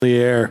The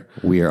air.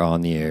 We are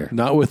on the air.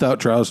 Not without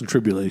trials and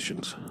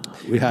tribulations.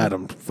 We had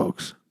them,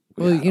 folks.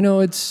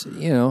 It's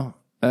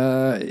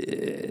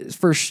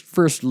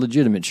first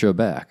legitimate show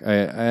back. I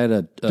had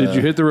a. Did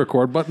you hit the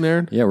record button,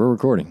 Aaron? Yeah, we're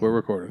recording. We're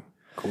recording.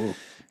 Cool.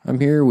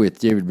 I'm here with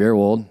David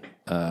Bearwald.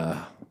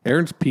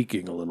 Aaron's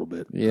peeking a little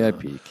bit. Yeah, I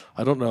peek.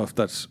 I don't know if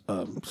that's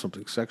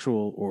something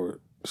sexual or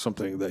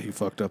something that he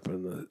fucked up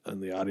in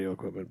the audio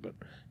equipment, but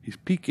he's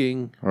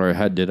peeking. Or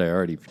did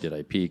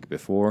I peek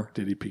before?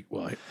 Did he peek?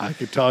 Well, I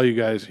could tell you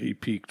guys he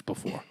peeked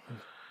before.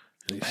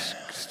 And he's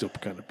still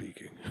kind of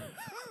peeking.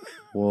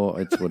 Well,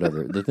 it's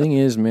whatever. The thing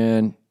is,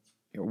 man,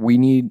 we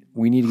need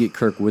to get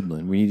Kirk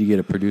Woodland. We need to get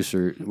a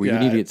producer. We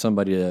need to get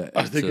somebody to.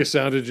 I think a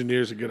sound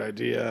engineer is a good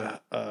idea,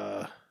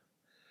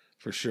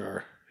 for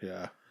sure.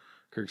 Yeah,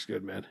 Kirk's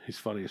good, man. He's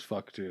funny as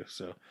fuck too.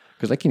 So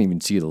because I can't even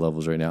see the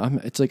levels right now.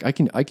 It's like I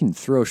can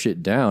throw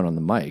shit down on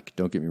the mic.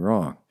 Don't get me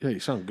wrong. Yeah, you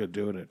sound good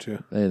doing it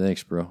too. Hey,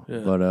 thanks, bro.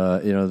 Yeah. But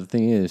the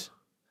thing is,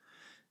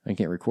 I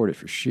can't record it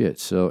for shit.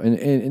 So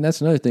and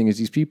that's another thing is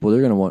these people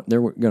they're gonna want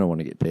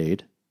to get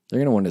paid. They're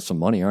gonna want some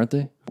money, aren't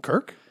they?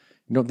 Kirk?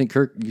 You don't think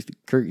Kirk? You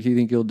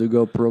think he'll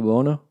go pro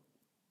bono?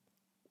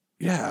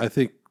 Yeah, I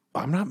think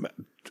I'm not.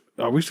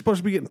 Are we supposed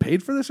to be getting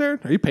paid for this, Aaron?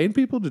 Are you paying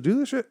people to do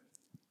this shit?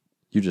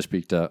 You just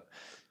peeked out.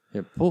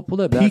 Yeah, pull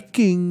that back.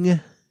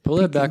 Pull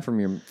that back from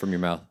your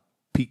mouth.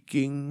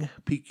 Peeking.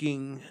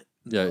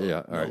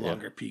 Yeah. All right. No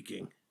longer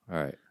peeking.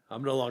 All right.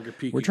 I'm no longer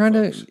peeking. We're trying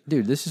to,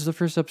 dude. This is the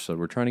first episode.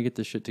 We're trying to get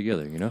this shit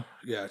together. You know.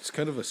 Yeah, it's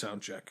kind of a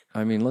sound check.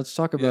 I mean, let's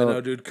talk about. Yeah,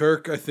 no, dude.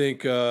 Kirk, I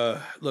think.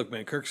 Look,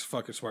 man, Kirk's a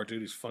fucking smart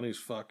dude. He's funny as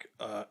fuck.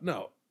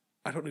 No,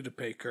 I don't need to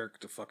pay Kirk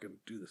to fucking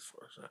do this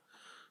for us.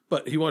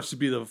 But he wants to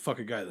be the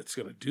fucking guy that's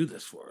going to do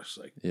this for us.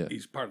 Like,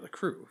 he's part of the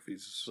crew.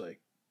 He's just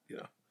like,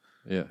 Yeah.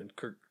 And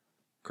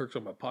Kirk's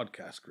on my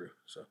podcast crew.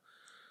 So,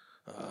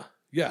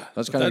 yeah.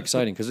 That's kind of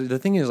exciting because the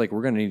thing is, like,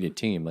 we're going to need a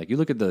team. Like, you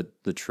look at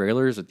the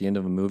trailers at the end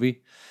of a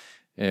movie,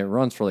 and it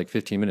runs for like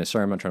 15 minutes.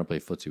 Sorry, I'm not trying to play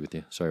footsie with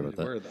you. Sorry about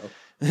that. Were, though.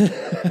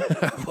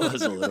 I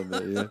was a little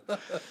bit, yeah.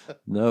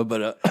 No,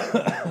 but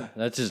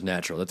that's just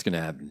natural. That's going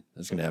to happen.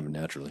 That's going to happen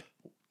naturally.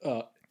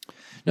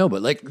 No,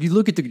 but like you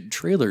look at the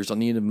trailers on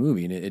the end of the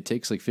movie, and it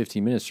takes like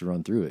 15 minutes to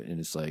run through it,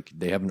 and it's like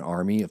they have an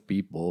army of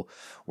people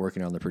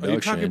working on the production. Are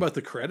you talking about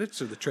the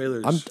credits or the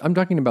trailers? I'm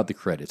talking about the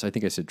credits. I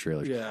think I said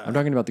trailers. Yeah. I'm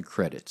talking about the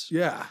credits.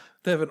 Yeah,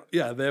 they have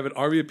an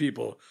army of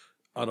people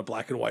on a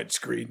black and white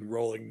screen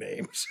rolling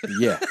names.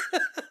 Yeah.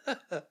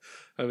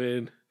 I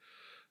mean,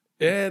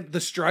 and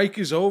the strike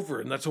is over,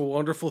 and that's a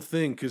wonderful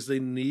thing because they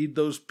need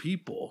those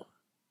people.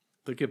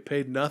 They get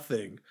paid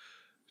nothing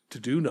to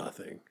do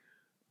nothing.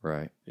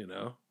 Right. You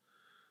know?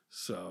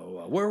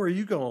 So, where were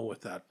you going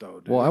with that, though,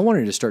 dude? Well, I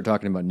wanted to start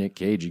talking about Nick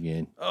Cage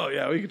again. Oh,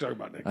 yeah, we can talk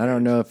about Nick Cage. I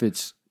don't know if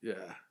it's... Yeah.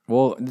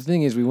 Well, the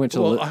thing is, we went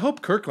to... I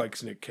hope Kirk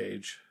likes Nick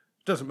Cage.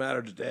 It doesn't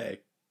matter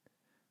today.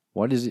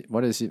 What does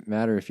it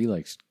matter if he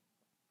likes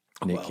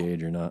Nick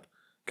Cage or not?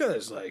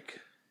 Because, like,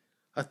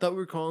 I thought we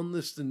were calling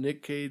this the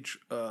Nick Cage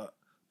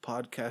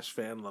podcast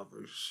fan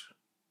lovers.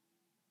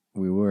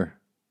 We were.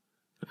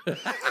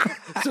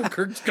 So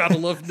Kirk's gotta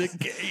love Nick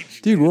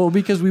Cage, dude. Well,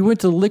 because we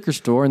went to the liquor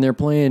store and they're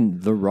playing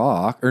The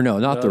Rock, or no,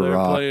 not The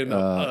Rock. Playing,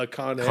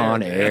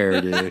 Con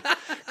Air, dude.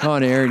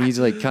 Con Air, and he's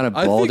like kind of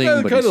balding. I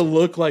think I kind of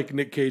look like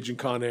Nick Cage and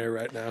Con Air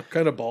right now.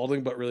 Kind of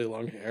balding, but really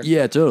long hair.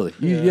 Yeah, totally.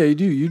 You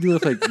do. You do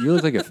look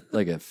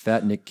like a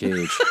fat Nick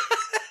Cage.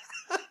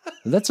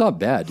 That's not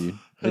bad, dude.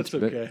 That's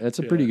okay. That's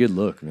a pretty good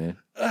look, man.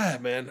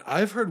 Man,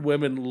 I've heard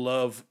women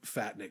love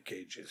fat Nick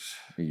Cages.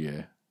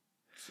 Yeah.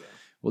 So.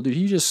 Well, dude,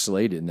 he just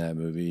slayed it in that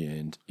movie,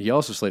 and he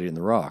also slayed it in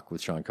The Rock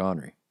with Sean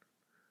Connery.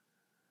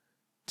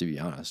 To be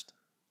honest.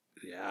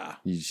 Yeah.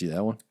 Did you see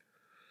that one?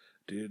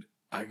 Dude,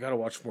 I gotta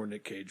watch more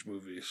Nick Cage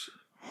movies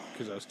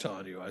because I was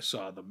telling you, I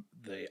saw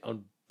the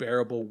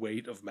unbearable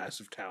weight of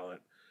massive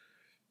talent,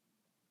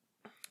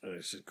 and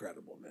it's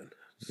incredible, man.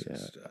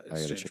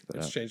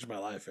 It's changed my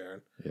life,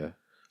 Aaron. Yeah.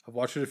 I've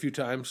watched it a few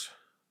times.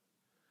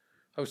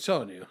 I was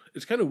telling you,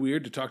 it's kind of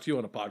weird to talk to you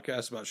on a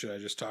podcast about shit I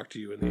just talked to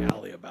you in the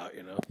alley about,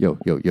 you know?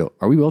 Yo.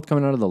 Are we both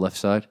coming out of the left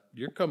side?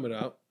 You're coming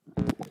out.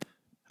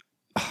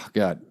 Oh,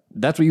 God.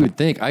 That's what you would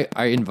think.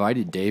 I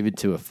invited David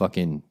to a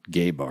fucking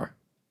gay bar.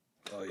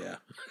 Oh, yeah.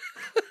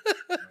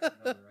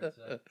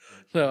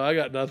 No, I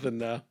got nothing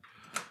now.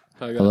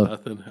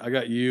 Nothing. I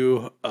got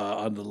you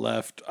on the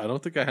left. I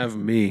don't think I have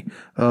me.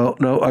 Oh,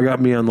 no, I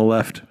got me on the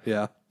left.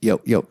 Yeah. Yo.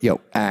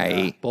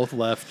 Both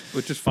left,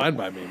 which is fine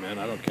by me, man.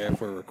 I don't care if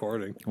we're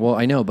recording. Well,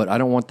 I know, but I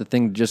don't want the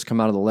thing to just come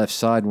out of the left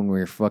side when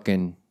we're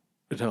fucking...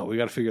 No, we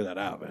got to figure that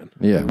out, man.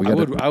 Yeah,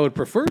 I would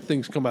prefer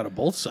things come out of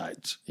both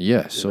sides.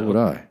 Yeah, so would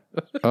I.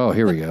 Oh,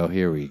 here we go.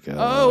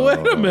 Oh,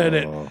 wait a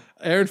minute.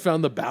 Aaron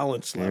found the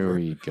balance lever.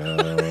 Here we go.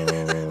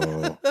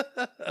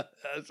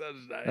 That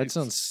sounds nice. That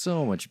sounds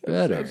so much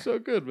better. That sounds so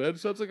good, man. It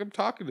sounds like I'm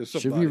talking to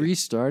somebody. Should we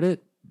restart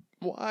it?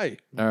 Why?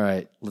 All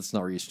right, let's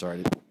not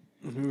restart it.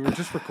 We were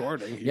just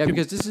recording. Yeah,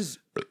 because this is...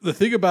 The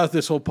thing about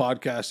this whole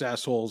podcast,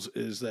 assholes,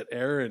 is that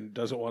Aaron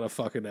doesn't want to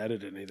fucking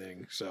edit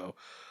anything. So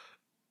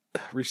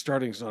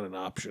restarting's not an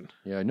option.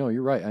 Yeah, no,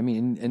 you're right. I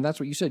mean, and that's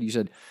what you said. You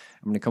said,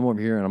 I'm going to come over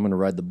here and I'm going to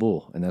ride the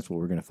bull. And that's what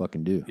we're going to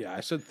fucking do. Yeah,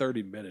 I said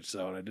 30 minutes,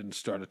 though, and I didn't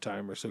start a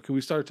timer. So can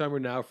we start a timer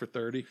now for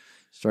 30?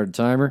 Start a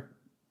timer.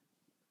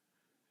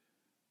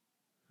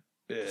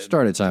 And,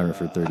 Start a timer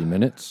for 30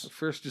 minutes. The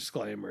first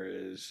disclaimer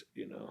is,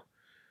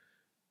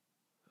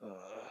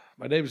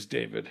 my name is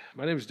David.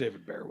 My name is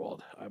David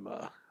Bearwald. I'm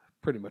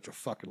pretty much a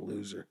fucking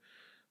loser.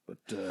 But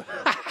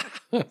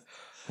I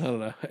don't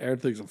know. Aaron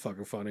thinks I'm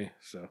fucking funny,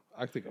 so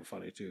I think I'm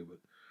funny too.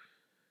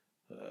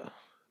 But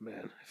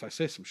man, if I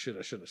say some shit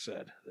I shouldn't have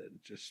said, then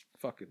just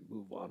fucking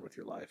move on with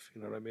your life.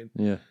 You know what I mean?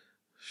 Yeah.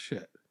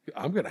 Shit.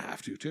 I'm going to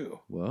have to too.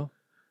 Well,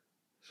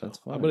 so that's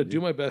fine. I'm going to do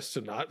my best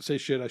to not say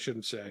shit I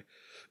shouldn't say.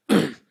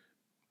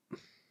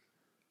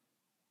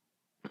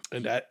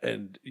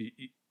 And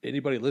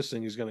anybody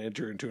listening is going to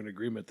enter into an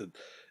agreement that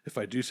if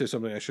I do say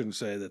something I shouldn't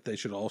say, that they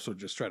should also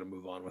just try to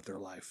move on with their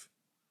life.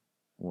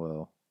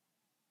 Well,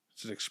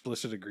 it's an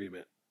explicit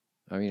agreement.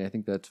 I mean, I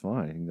think that's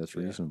fine. I think that's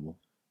reasonable.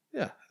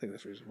 Yeah, I think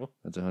that's reasonable.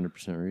 That's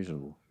 100%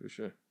 reasonable. For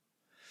sure.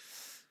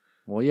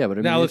 Well, yeah, but I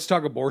mean, now let's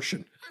talk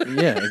abortion.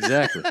 Yeah,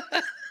 exactly.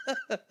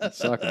 Let's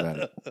talk about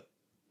it.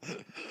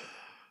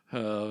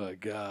 Oh, my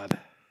God.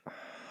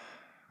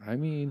 I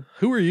mean,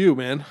 who are you,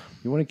 man?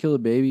 You want to kill a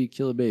baby,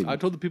 kill a baby. I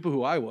told the people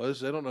who I was.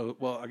 They don't know.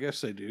 Well, I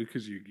guess they do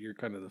because you're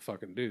kind of the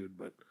fucking dude.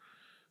 But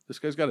this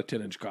guy's got a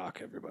 10-inch cock,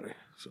 everybody.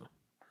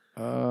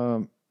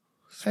 So,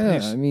 yeah,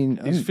 I mean,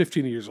 he's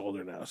 15 years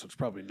older now, so it's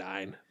probably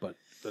 9. But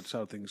that's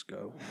how things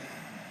go.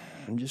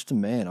 I'm just a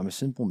man. I'm a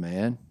simple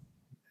man.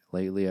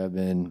 Lately, I've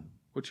been.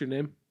 What's your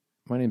name?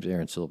 My name's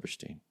Aaron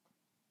Silverstein.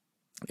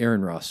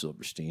 Aaron Ross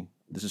Silverstein.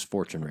 This is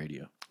Fortune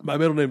Radio. My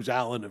middle name's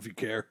Alan, if you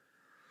care.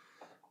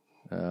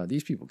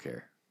 These people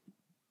care.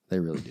 They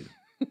really do.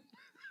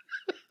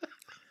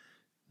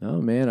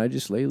 No, man.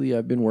 Lately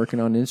I've been working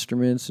on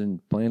instruments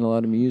and playing a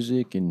lot of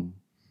music, and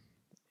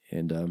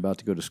I'm about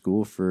to go to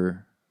school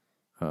for.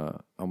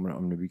 I'm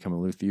gonna become a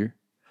luthier.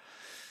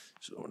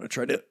 So I'm gonna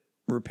try to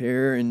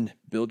repair and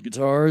build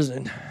guitars,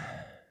 and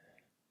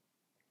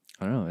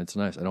I don't know. It's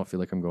nice. I don't feel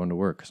like I'm going to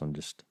work because I'm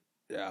just.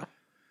 Yeah.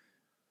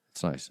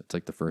 It's nice. It's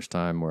like the first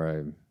time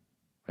where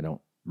I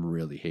don't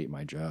really hate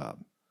my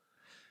job.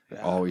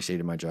 I always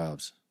hated my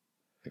jobs.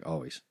 Like,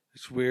 always.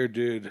 It's weird,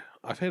 dude.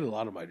 I've hated a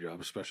lot of my job,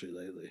 especially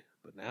lately.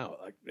 But now,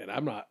 and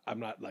I'm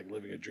not like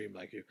living a dream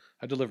like you.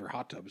 I deliver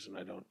hot tubs, and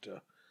I don't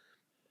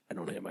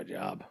hate my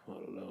job. I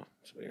don't know.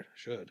 It's weird. I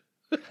should,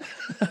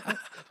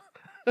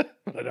 but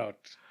I don't.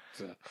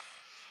 So,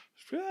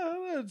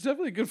 yeah, it's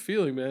definitely a good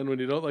feeling, man. When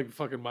you don't like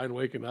fucking mind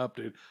waking up,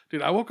 dude.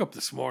 Dude, I woke up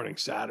this morning,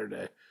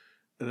 Saturday,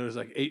 and it was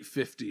like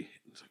 8:50.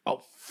 It's like,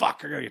 oh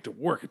fuck, I gotta get to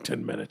work in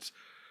 10 minutes.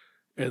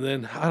 And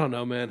then, I don't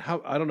know, man.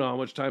 I don't know how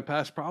much time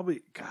passed. Probably,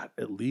 God,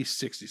 at least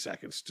 60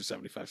 seconds to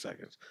 75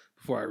 seconds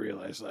before I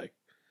realized, like,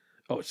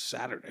 oh, it's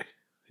Saturday.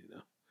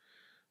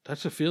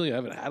 That's a feeling I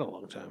haven't had in a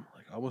long time.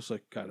 Like, almost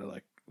like, kind of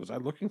like, was I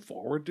looking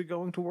forward to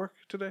going to work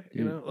today?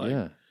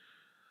 Yeah.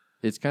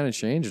 It's kind of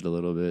changed a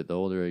little bit the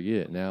older I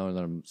get. Now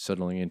that I'm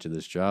settling into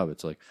this job,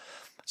 it's like,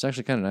 it's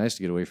actually kind of nice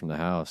to get away from the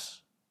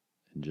house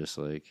and just,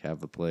 like,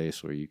 have a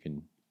place where you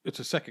can. It's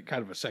a second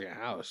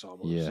house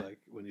almost. Yeah. Like,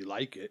 when you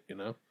like it,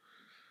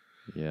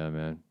 Yeah,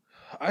 man.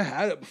 I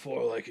had it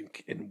before,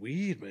 like in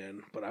weed,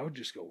 man, but I would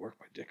just go work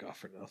my dick off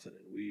for nothing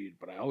in weed.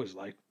 But I always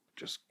liked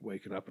just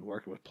waking up and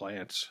working with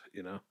plants,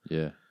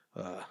 Yeah.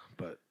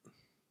 But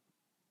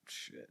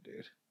shit,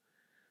 dude.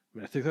 I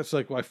mean, I think that's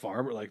like why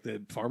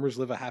the farmers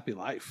live a happy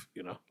life,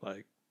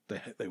 like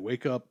they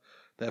wake up,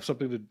 they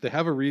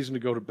have a reason to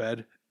go to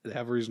bed, they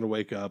have a reason to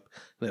wake up,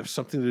 they have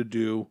something to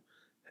do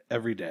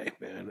every day,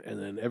 man.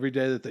 And then every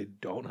day that they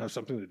don't have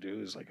something to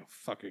do is like a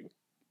fucking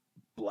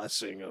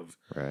blessing of,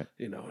 right.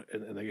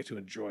 And they get to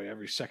enjoy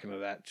every second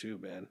of that too,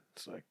 man.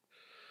 It's like,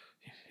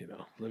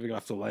 living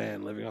off the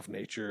land, living off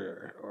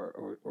nature,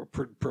 or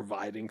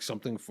providing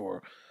something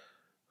for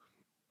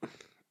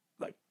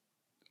like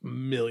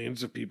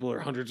millions of people or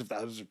hundreds of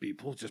thousands of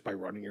people just by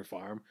running your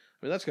farm.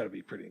 I mean, that's got to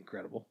be pretty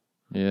incredible.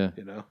 Yeah.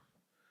 Yeah,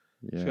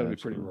 it's got to be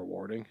pretty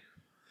rewarding.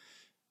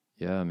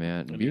 Yeah,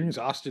 man. And you're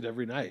exhausted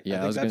every night.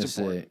 Yeah, I was going to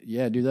say,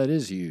 yeah, dude, that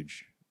is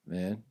huge,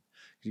 man.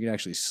 You can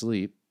actually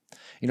sleep.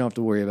 You don't have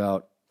to worry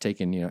about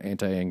taking,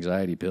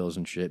 anti-anxiety pills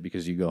and shit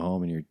because you go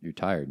home and you're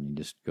tired and you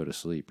just go to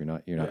sleep.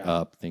 You're not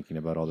up thinking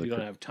about all the. You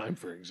don't have time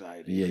for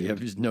anxiety. Yeah, you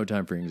have just no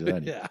time for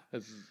anxiety. Yeah.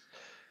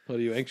 What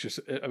are you anxious?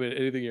 I mean,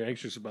 anything you're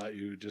anxious about,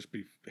 you would just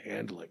be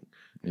handling.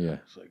 Yeah.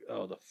 It's like,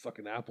 oh, the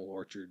fucking apple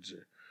orchards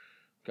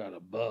got a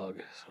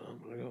bug, so I'm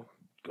gonna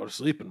go to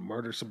sleep and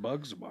murder some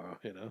bugs tomorrow.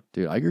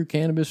 Dude, I grew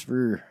cannabis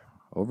for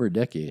over a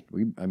decade.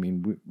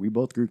 We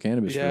both grew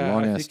cannabis for a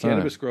long ass time.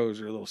 Cannabis growers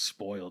are a little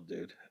spoiled,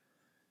 dude.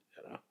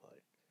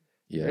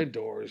 Yeah. You're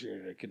indoors, you're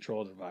in a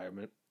controlled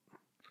environment.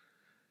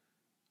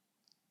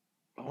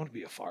 I want to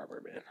be a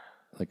farmer, man.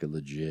 Like a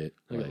legit.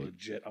 I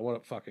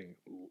want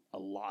a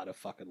lot of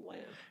fucking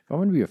land. If I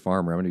want to be a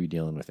farmer, I'm going to be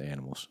dealing with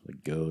animals,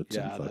 like goats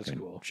and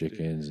fucking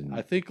chickens, dude. And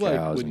I think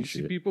like when you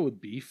see people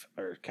with beef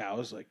or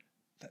cows, like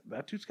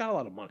that dude's got a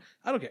lot of money.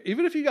 I don't care.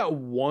 Even if you got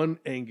one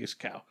Angus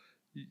cow,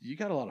 You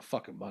got a lot of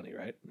fucking money,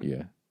 right?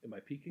 Yeah. Am I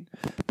peaking?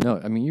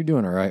 No, I mean, you're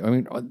doing all right. I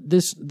mean,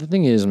 the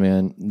thing is,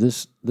 man,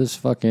 this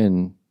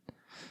fucking,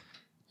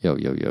 yo,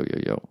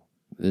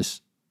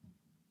 this,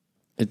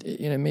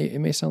 it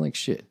may sound like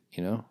shit,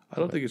 you know? I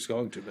don't think it's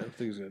going to, man. I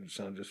think it's going to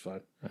sound just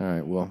fine. All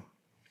right, well,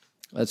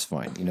 that's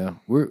fine, you know?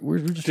 We're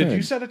just Did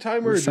you set a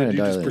timer or did you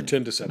just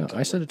pretend to set a timer?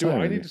 I set a timer.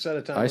 Do I need to set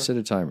a timer? I set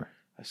a timer.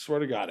 I swear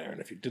to God, Aaron,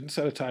 if you didn't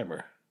set a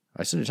timer,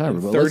 I set a timer.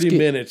 in But 30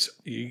 minutes,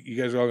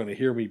 you guys are all going to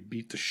hear me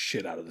beat the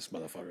shit out of this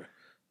motherfucker.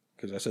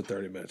 Because I said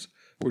 30 minutes.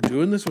 We're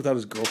doing this without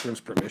his girlfriend's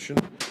permission.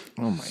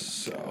 Oh, my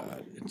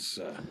God. It's...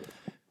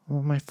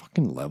 Well, my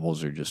fucking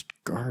levels are just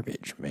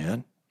garbage,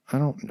 man. I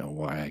don't know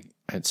why.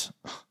 I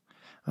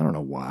don't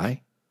know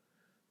why.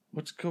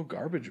 What's so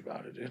garbage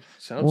about it, dude?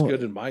 Sounds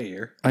good in my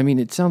ear. I mean,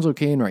 it sounds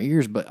okay in our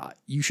ears, but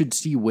you should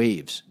see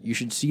waves. You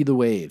should see the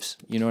waves.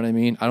 You know what I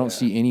mean? I don't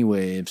see any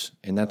waves,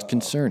 and that's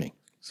concerning.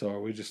 So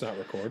are we just not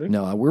recording?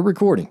 No, we're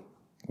recording.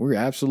 We're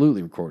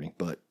absolutely recording,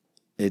 but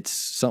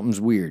something's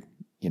weird.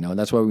 You know,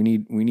 that's why we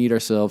need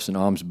ourselves an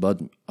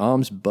ombudsman.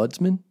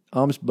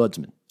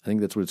 I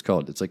think that's what it's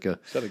called. It's like Is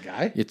that a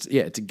guy? It's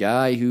a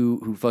guy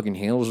who fucking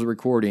handles the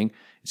recording.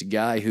 It's a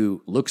guy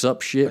who looks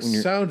up shit when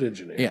you're sound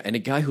engineer. Yeah, and a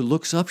guy who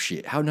looks up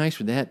shit. How nice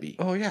would that be?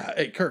 Oh yeah.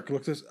 Hey Kirk,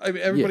 look this. I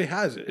mean, everybody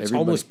has it. It's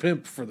homeless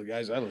pimp for the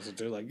guys I listen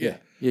to. Like yeah.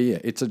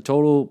 It's a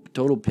total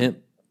pimp.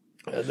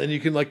 And then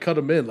you can like cut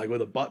them in like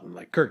with a button.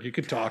 Like Kirk, you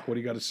can talk. What do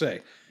you got to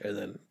say? And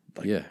then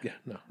like,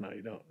 no,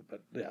 you don't.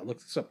 But yeah,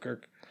 look this up,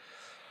 Kirk.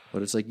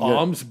 But it's like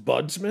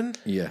ombudsman.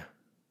 Yeah,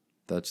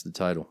 that's the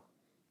title.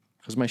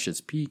 Because my shit's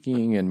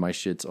peaking and my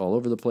shit's all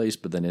over the place,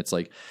 but then it's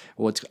like,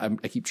 well, I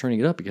keep turning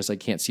it up because I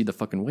can't see the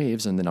fucking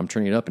waves, and then I'm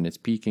turning it up and it's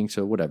peaking.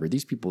 So whatever.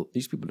 These people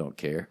don't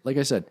care. Like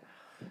I said,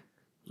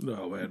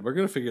 no man, we're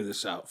gonna figure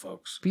this out,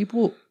 folks.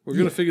 We're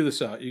gonna figure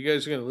this out. You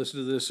guys are gonna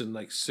listen to this in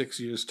like 6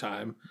 years'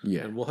 time,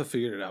 and we'll have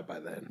figured it out by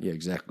then. Yeah,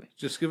 exactly.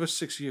 Just give us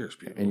 6 years,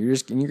 people, and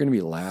you're gonna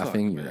be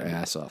laughing your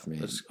ass off, man.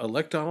 Let's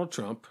elect Donald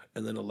Trump,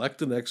 and then elect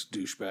the next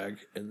douchebag,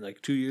 and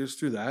like 2 years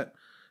through that,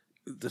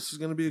 this is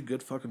gonna be a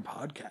good fucking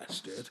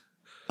podcast, dude.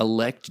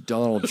 Elect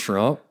Donald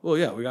Trump? Well,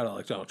 yeah, we got to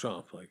elect Donald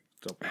Trump. Like,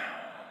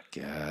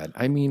 God,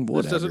 I mean,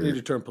 whatever. This doesn't need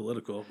to turn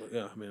political, but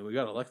yeah, I mean, we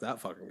got to elect that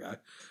fucking guy.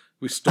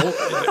 We stole,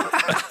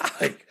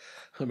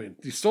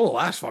 you stole the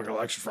last fucking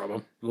election from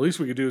him. The least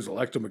we could do is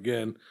elect him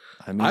again.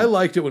 I mean, I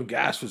liked it when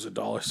gas was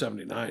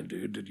 $1.79,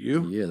 dude. Did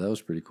you? Yeah, that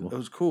was pretty cool. That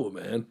was cool,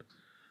 man.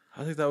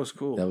 I think that was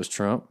cool. That was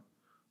Trump.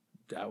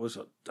 That was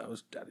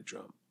Daddy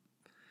Trump.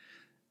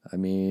 I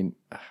mean,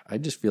 I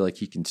just feel like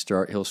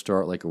he'll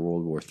start like a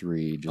World War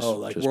III. Just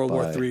World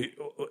War III.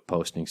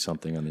 Posting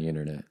something on the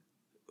internet.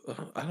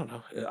 I don't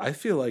know. I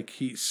feel like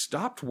he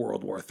stopped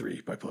World War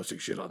III by posting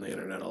shit on the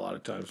internet a lot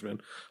of times,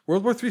 man.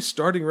 World War III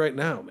starting right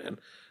now, man.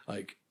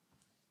 Like,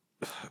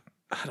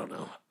 I don't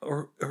know.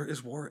 Or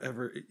is war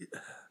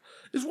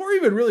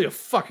even really a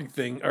fucking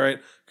thing? All right.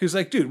 Because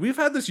like, dude, we've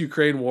had this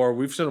Ukraine war.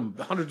 We've sent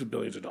them hundreds of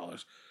billions of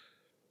dollars.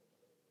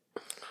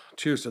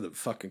 Cheers to the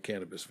fucking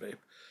cannabis vape.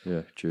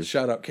 Yeah, cheers.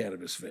 Shout out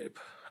cannabis vape.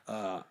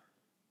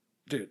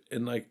 Dude,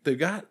 and like they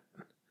got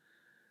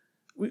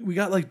we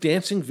got like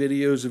dancing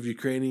videos of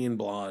Ukrainian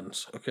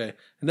blondes, okay?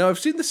 And now I've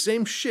seen the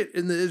same shit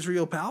in the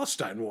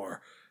Israel-Palestine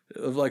war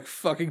of like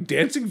fucking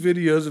dancing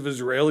videos of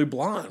Israeli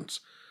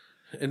blondes.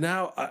 And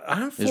now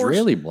I'm forced,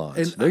 Israeli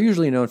blondes. They're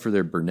usually known for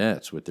their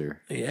brunettes with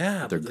their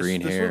green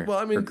hair. Well,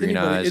 I mean, green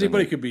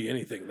anybody could be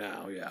anything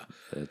now. Yeah,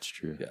 that's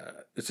true. Yeah,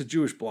 it's a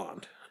Jewish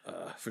blonde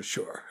for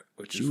sure.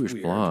 Jewish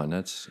blonde.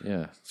 That's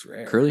it's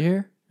rare. Curly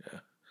hair. Yeah,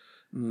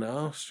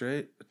 no,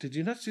 straight. Did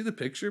you not see the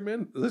picture,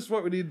 man? This is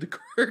what we need the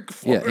Kirk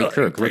for. Yeah, hey,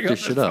 Kirk, look this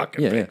shit up.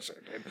 Yeah,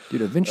 picture,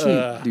 dude.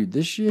 Eventually,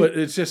 this shit. But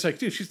it's just like,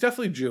 dude, she's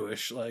definitely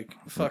Jewish. Like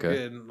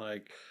fucking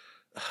like.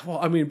 Well,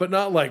 I mean, but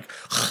not like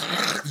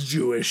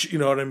Jewish, you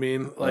know what I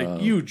mean?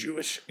 Like you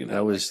Jewish, you know.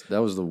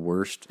 That was the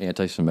worst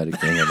anti-Semitic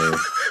thing I've ever.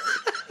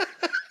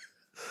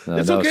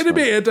 It's okay to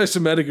be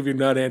anti-Semitic if you're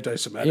not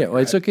anti-Semitic. Yeah,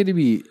 well, it's okay to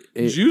be.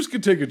 Jews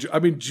can take a. I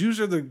mean, Jews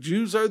are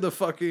the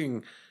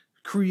fucking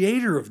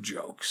creator of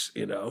jokes,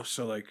 you know.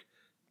 So like,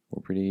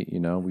 we're pretty.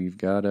 You know, we've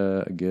got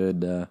a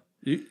good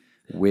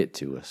wit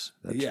to us.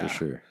 That's for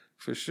sure.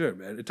 For sure,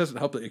 man. It doesn't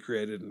help that you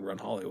created and run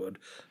Hollywood,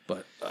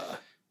 but.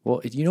 Well,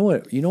 you know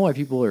what? You know why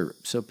people are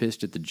so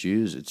pissed at the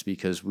Jews? It's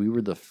because we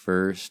were the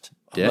first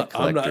debt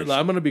collectors.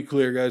 I'm going to be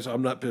clear, guys.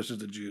 I'm not pissed at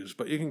the Jews,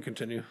 but you can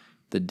continue.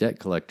 The debt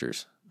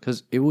collectors.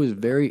 Because it was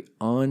very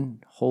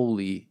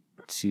unholy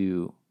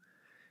to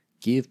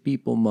give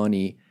people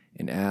money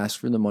and ask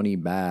for the money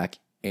back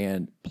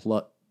and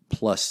plus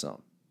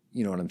some.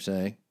 You know what I'm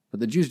saying?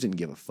 But the Jews didn't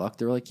give a fuck.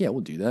 They were like, yeah,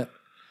 we'll do that.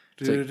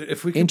 Dude,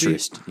 if we can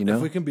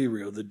if we can be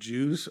real, the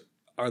Jews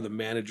are the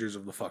managers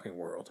of the fucking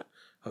world,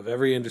 of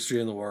every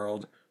industry in the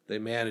world. They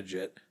manage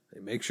it.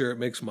 They make sure it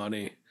makes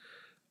money.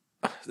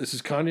 This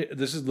is Kanye.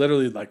 This is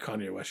literally like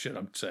Kanye West shit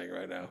I'm saying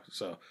right now.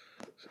 So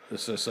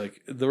it's just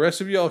like the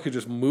rest of y'all could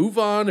just move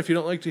on if you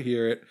don't like to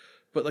hear it.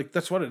 But like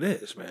that's what it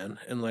is, man.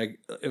 And like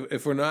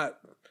if we're not,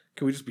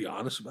 can we just be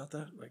honest about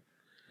that? Like,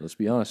 Let's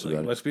be honest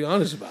about it. Let's be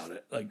honest about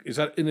it. Like, is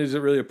it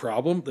really a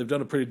problem? They've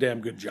done a pretty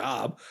damn good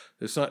job.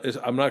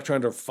 I'm not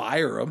trying to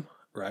fire them,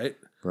 right?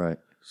 Right.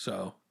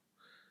 So,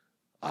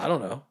 I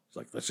don't know. It's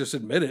like, let's just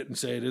admit it and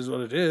say it is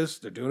what it is.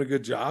 They're doing a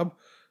good job.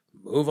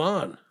 Move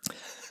on.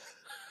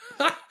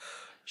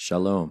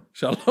 Shalom.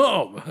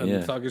 Shalom.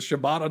 And fucking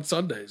Shabbat on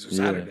Sundays or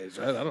Saturdays,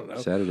 right? I don't know.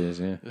 Saturdays,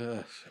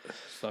 yeah.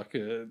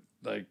 Fucking,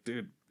 like,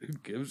 dude, who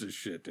gives a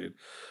shit, dude?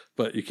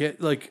 But you can't,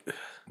 like...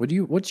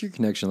 What's your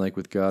connection like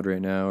with God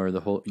right now, or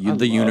the whole,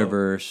 the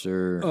universe,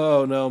 or...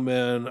 Oh, no,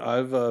 man.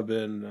 I've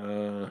been...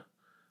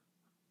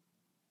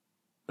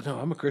 No,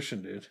 I'm a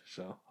Christian, dude.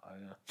 So,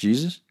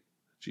 Jesus?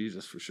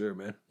 Jesus, for sure,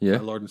 man. Yeah?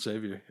 My Lord and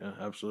Savior. Yeah,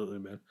 absolutely,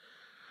 man.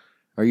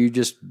 Are you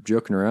just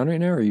joking around right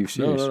now, or are you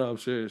serious? No, I'm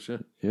serious, yeah.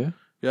 Yeah?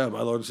 Yeah,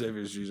 my Lord and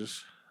Savior is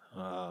Jesus.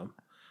 I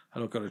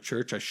don't go to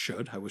church. I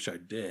should. I wish I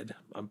did.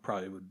 I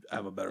probably would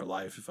have a better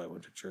life if I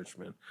went to church,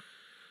 man.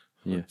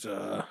 But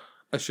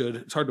I should.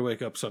 It's hard to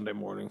wake up Sunday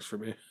mornings for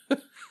me.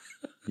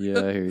 Yeah,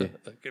 I hear you.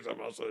 Because I'm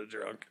also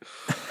drunk.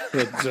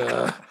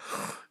 But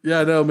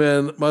yeah, no,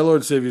 man. My Lord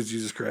and Savior is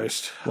Jesus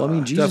Christ. Well, I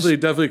mean, Jesus...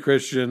 Definitely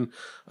Christian.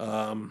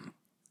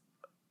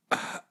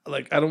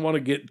 Like, I don't want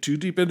to get too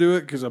deep into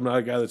it because I'm not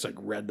a guy that's like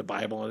read the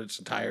Bible in its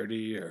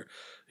entirety, or,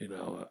 you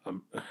know,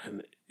 I'm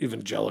an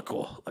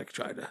evangelical, like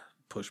trying to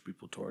push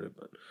people toward it.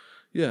 But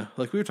yeah,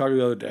 like we were talking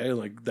the other day,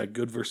 like that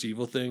good versus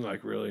evil thing,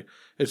 like really,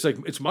 it's like,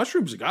 it's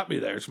mushrooms that got me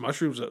there. It's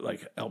mushrooms that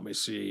like helped me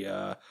see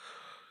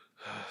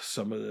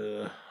some of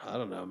the, I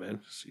don't know, man,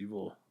 just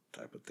evil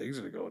type of things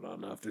that are going on.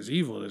 Now, if there's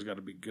evil, there's got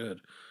to be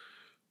good.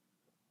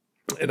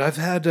 And I've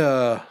had,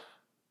 I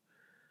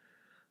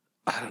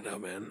don't know,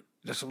 man,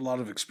 just a lot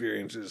of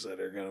experiences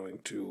that are going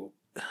to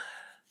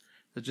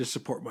that just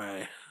support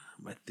my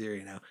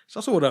theory now. It's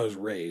also what I was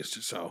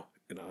raised, so,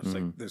 you know, it's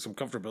like there's some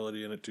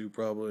comfortability in it too,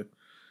 probably.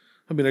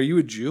 I mean, are you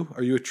a Jew?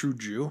 Are you a true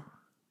Jew?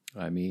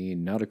 I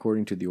mean, not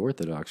according to the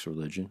Orthodox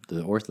religion,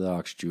 the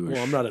Orthodox Jewish.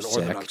 Well, I'm not an sect.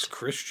 Orthodox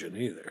Christian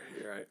either.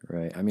 You're right.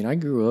 Right. I mean, I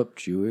grew up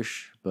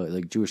Jewish, but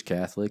like Jewish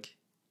Catholic.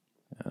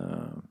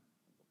 So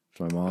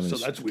my mom is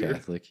that's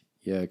Catholic. weird.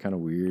 Yeah, kind of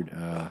weird.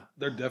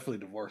 They're definitely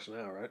divorced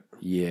now, right?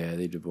 Yeah,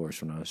 they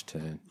divorced when I was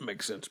 10.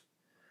 Makes sense.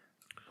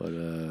 But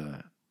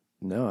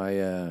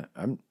no,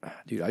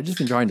 dude, I've just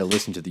been trying to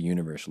listen to the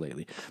universe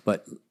lately.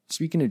 But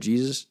speaking of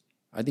Jesus,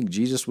 I think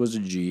Jesus was a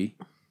G.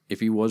 If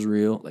he was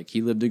real, like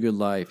he lived a good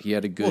life, he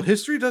had a good. Well,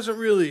 history doesn't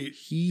really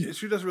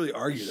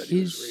argue that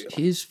he was real.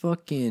 His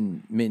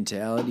fucking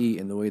mentality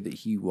and the way that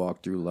he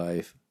walked through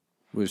life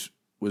was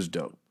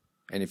dope.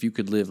 And if you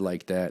could live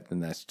like that,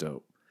 then that's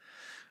dope.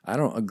 I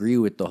don't agree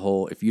with the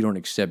whole, if you don't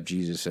accept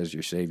Jesus as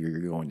your savior,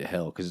 you're going to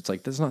hell. Because it's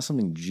like, that's not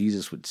something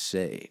Jesus would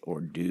say or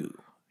do.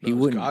 He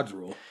wouldn't. God's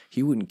rule.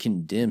 He wouldn't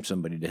condemn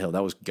somebody to hell.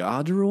 That was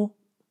God's rule?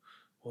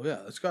 Well, yeah,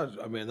 that's God's.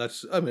 I mean,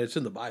 it's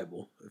in the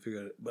Bible, if you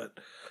got it. But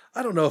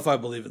I don't know if I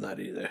believe in that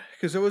either.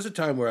 Because there was a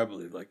time where I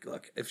believed, like,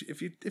 look,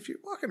 if you're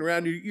walking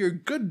around, you're a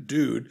good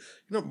dude.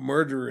 You're not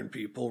murdering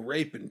people,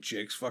 raping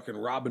chicks, fucking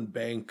robbing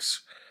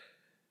banks.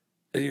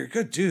 And you're a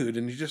good dude.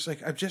 And you're just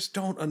like, I just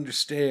don't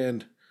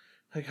understand.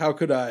 Like, how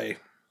could I,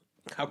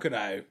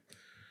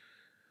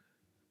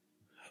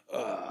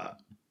 like,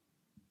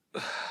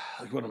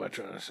 what am I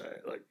trying to say?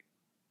 Like,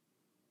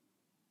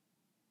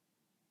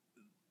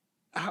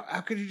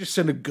 how could you just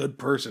send a good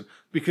person?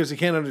 Because they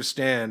can't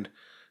understand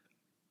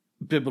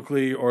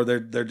biblically, or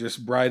they're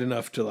just bright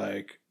enough to,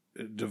 like,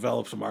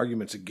 develop some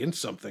arguments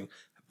against something,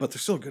 but they're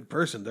still a good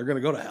person. They're going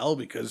to go to hell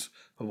because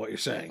of what you're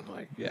saying.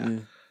 Like, yeah,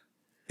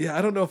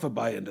 I don't know if I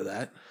buy into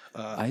that.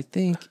 I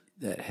think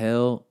that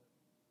hell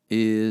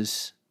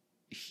is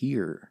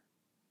here.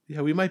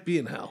 Yeah, we might be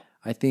in hell.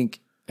 I think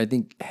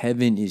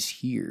heaven is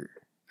here.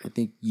 I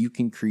think you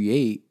can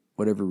create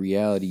whatever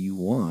reality you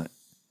want.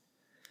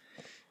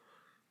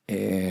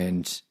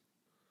 And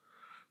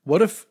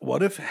what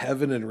if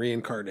heaven and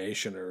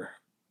reincarnation are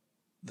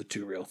the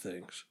two real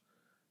things?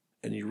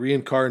 And you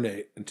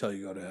reincarnate until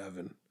you go to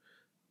heaven.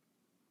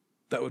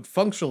 That would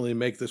functionally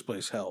make this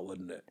place hell,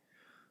 wouldn't it?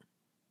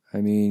 I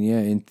mean, yeah,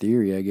 in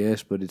theory, I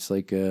guess, but it's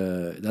like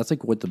that's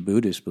like what the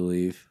Buddhists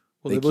believe.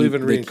 Well, they believe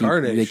in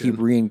reincarnation. They keep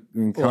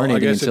reincarnating, well, I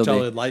guess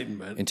until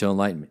enlightenment. Until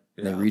enlightenment.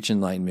 Yeah. They reach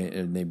enlightenment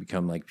and they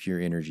become like pure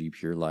energy,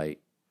 pure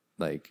light.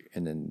 Like,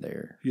 and then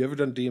they're... You ever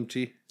done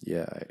DMT?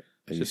 Yeah.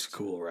 It's just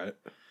cool, right?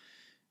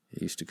 I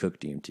used to cook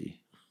DMT.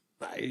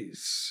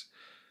 Nice.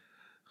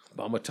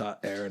 Mama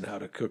taught Arin how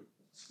to cook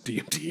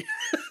DMT.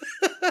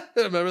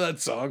 Remember that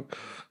song?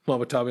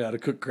 Mama taught me how to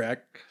cook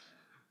crack.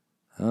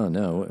 Oh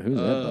no, who's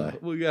that by?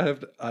 Well, you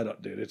have to. I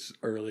don't, dude. It's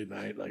early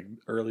mid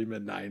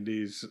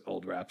 '90s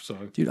old rap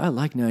song. Dude, I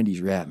like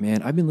 '90s rap,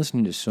 man. I've been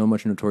listening to so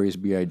much Notorious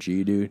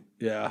B.I.G., dude.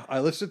 Yeah, I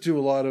listened to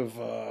a lot of.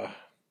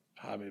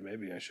 I mean,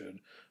 maybe I should,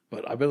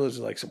 but I've been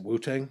listening to like some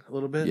Wu-Tang a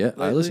little bit. Yeah,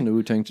 lately. I listened to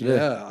Wu-Tang today.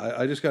 Yeah,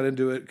 I just got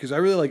into it because I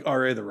really like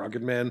R.A. the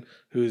Rugged Man,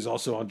 who is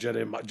also on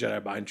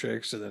Jedi Mind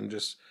Tricks, and then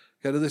just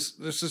got this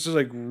is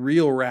like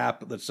real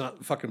rap that's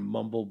not fucking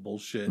mumble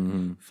bullshit.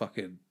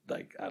 Fucking,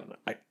 like, I don't know.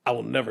 I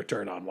will never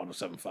turn on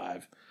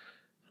 107.5.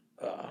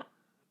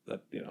 the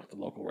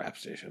local rap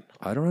station.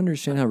 I don't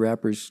understand how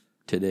rappers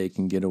today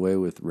can get away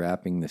with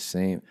rhyming the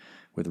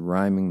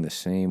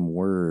same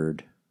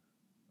word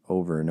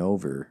over and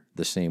over,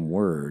 the same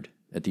word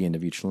at the end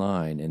of each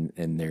line,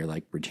 and they're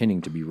like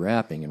pretending to be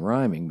rapping and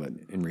rhyming, but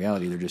in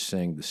reality they're just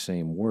saying the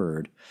same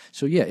word.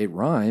 So yeah, it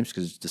rhymes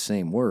because it's the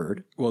same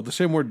word. Well, the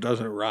same word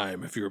doesn't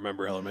rhyme if you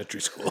remember elementary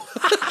school.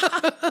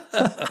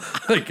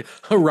 Like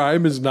a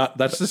rhyme is not.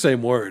 That's the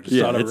same word. It's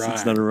not a rhyme.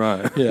 It's not a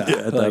rhyme.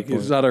 Yeah, like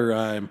it's not a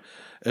rhyme.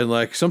 And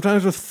like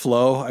sometimes with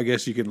flow, I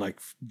guess you can like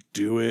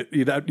do it.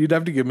 You'd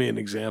have to give me an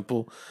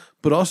example.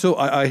 But also,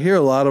 I hear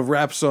a lot of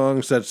rap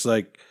songs that's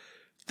like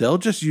they'll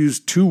just use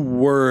two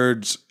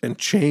words and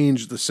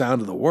change the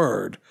sound of the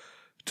word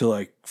to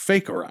like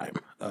fake a rhyme.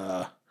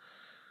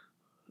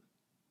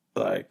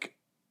 Like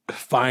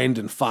find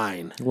and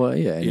fine. Well,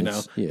 yeah,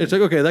 it's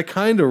like okay, that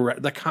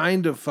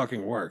kind of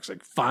fucking works.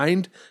 Like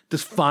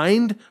does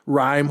find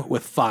rhyme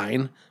with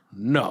fine?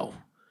 No.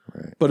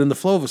 Right. But in the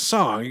flow of a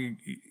song,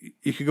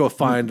 you could go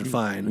find and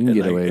fine, and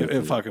get like, away with it.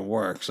 It fucking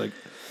works. Like,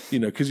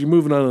 because you're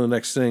moving on to the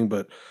next thing.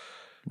 But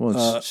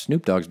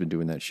Snoop Dogg's been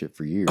doing that shit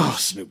for years. Oh,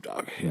 Snoop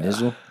Dogg,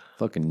 yeah.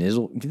 Fucking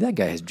Nizzle. Dude, that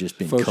guy has just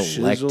been Folks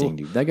collecting, shizzle.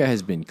 dude. That guy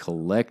has been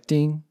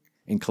collecting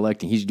and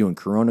collecting. He's doing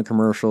Corona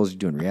commercials. He's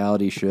doing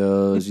reality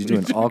shows. He's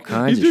doing all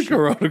kinds of shit. He's doing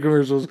Corona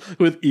commercials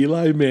with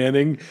Eli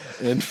Manning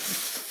and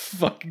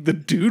fucking the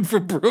dude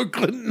from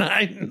Brooklyn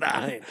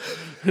Nine-Nine.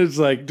 It's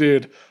like,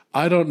 dude,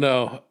 I don't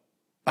know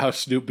how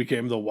Snoop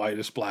became the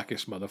whitest,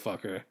 blackest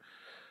motherfucker.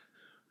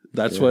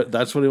 That's what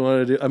he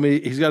wanted to do. I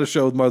mean, he's got a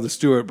show with Martha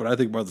Stewart, but I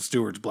think Martha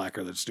Stewart's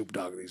blacker than Snoop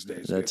Dogg these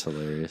days. That's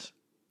hilarious.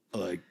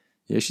 Like,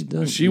 yeah, she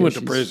does. She went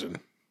to prison.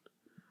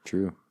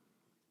 True.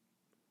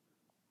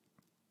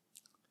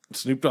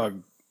 Snoop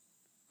Dogg.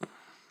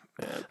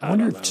 Man, I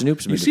wonder if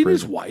Snoop's been You to seen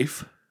prison. his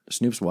wife?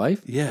 Snoop's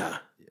wife? Yeah.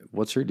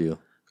 What's her deal?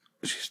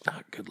 She's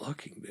not good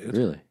looking, dude.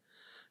 Really?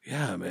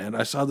 Yeah, man.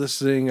 I saw this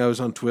thing. I was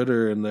on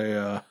Twitter, and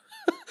they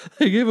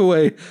they gave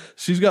away.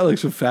 She's got like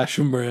some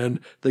fashion brand.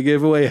 They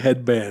gave away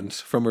headbands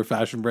from her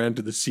fashion brand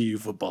to the CU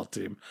football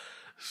team.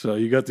 So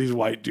you got these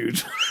white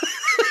dudes,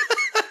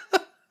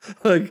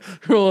 like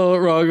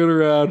rocking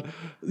around.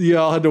 You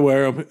all had to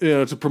wear them.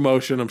 It's a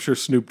promotion. I'm sure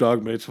Snoop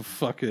Dogg made some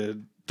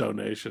fucking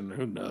donation.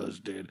 Who knows,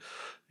 dude?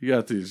 You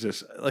got these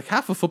just like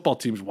half a football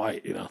team's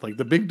white. Like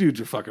the big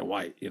dudes are fucking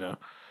white.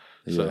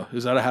 So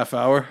is that a half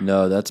hour?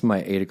 No, that's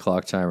my 8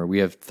 o'clock timer. We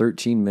have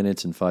 13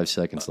 minutes and 5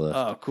 seconds left.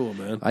 Oh, cool,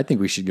 man. I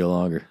think we should go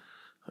longer.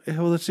 Yeah,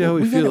 well, let's see how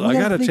we feel. I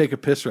gotta take a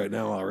piss right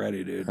now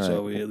already, dude. Right.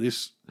 So we at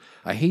least.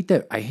 I hate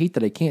that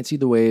I can't see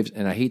the waves,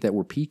 and I hate that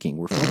we're peaking.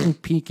 We're fucking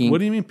peaking. What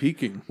do you mean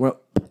peaking? Well,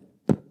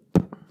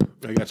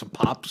 I got some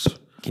pops.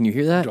 Can you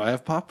hear that? Do I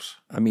have pops?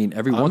 I mean,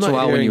 every once in a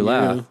while when you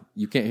laugh,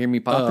 you can't hear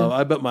me popping. Oh,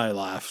 I bet my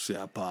laughs,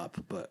 pop.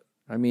 But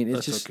I mean,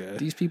 it's just okay.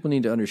 These people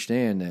need to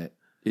understand that.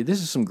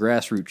 This is some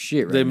grassroots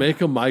shit right They now. make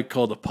a mic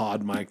called a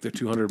pod mic. They're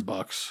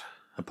 $200.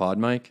 A pod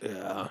mic?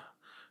 Yeah.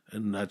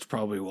 And that's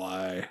probably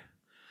why.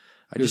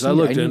 Because I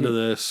looked into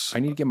this. I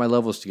need to get my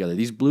levels together.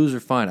 These blues are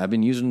fine. I've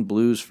been using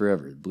blues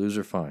forever. Blues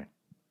are fine.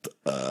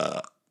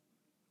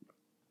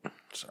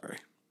 Sorry.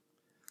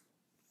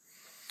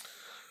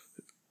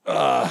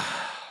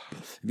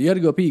 If you got to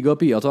go pee, go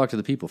pee. I'll talk to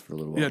the people for a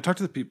little while. Yeah, talk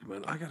to the people,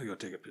 man. I got to go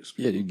take a piss.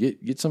 Yeah,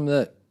 dude, get some of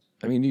that.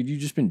 I mean, dude, you've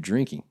just been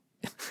drinking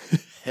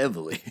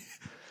heavily.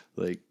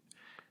 Like,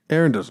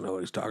 Aaron doesn't know what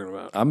he's talking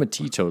about. I'm a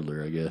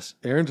teetotaler, I guess.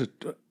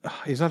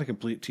 He's not a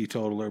complete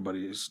teetotaler, but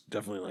he's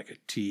definitely like a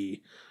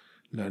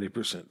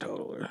 90%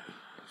 totaler.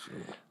 So.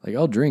 Like,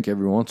 I'll drink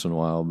every once in a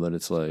while, but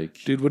it's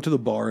like... Dude went to the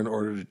bar and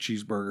ordered a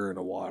cheeseburger and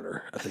a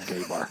water at the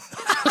gay bar.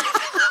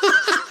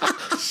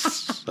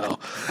 So,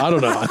 I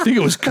don't know. I think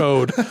it was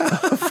code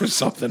for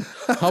something.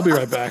 I'll be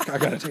right back. I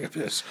got to take a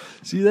piss.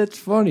 See, that's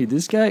funny.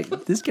 This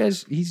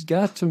guy's he's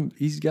got some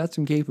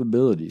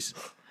capabilities.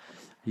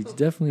 He's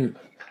definitely...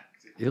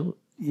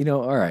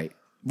 all right.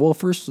 Well,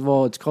 first of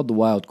all, it's called the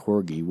Wild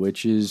Corgi,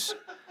 which is,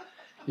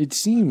 it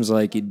seems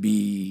like it'd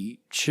be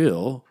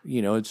chill.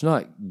 It's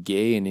not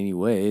gay in any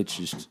way. It's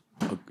just,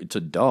 it's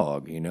a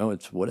dog.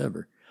 It's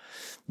whatever.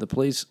 The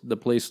place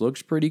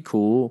looks pretty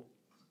cool.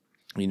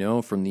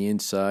 From the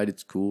inside,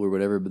 it's cool or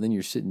whatever. But then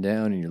you're sitting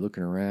down and you're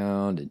looking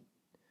around and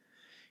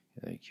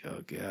you're like,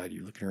 oh god,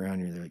 you're looking around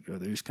and you're like, oh,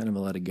 there's kind of a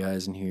lot of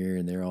guys in here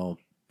and they're all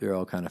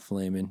kind of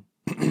flaming.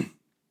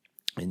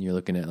 And you're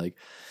looking at like.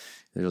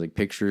 There's like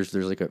pictures.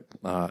 There's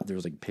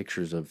like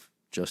pictures of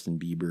Justin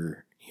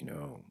Bieber,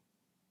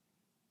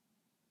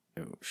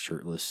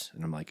 shirtless,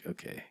 and I'm like,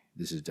 okay,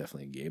 this is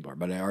definitely a gay bar.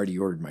 But I already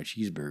ordered my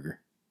cheeseburger,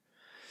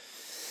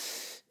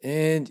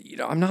 and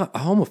I'm not a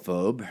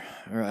homophobe,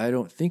 or I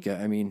don't think.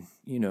 I mean,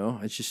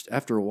 it's just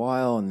after a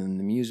while, and then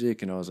the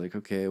music, and I was like,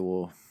 okay,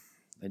 well,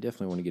 I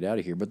definitely want to get out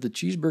of here. But the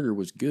cheeseburger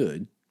was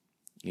good,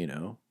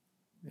 and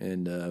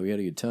we had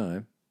a good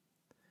time.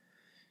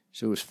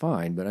 So it was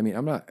fine, but I mean,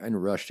 I'm not in a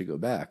rush to go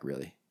back,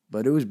 really.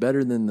 But it was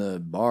better than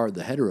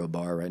the hetero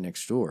bar right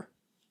next door.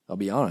 I'll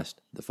be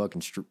honest. The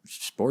fucking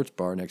sports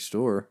bar next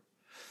door,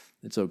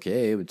 it's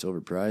okay, but it's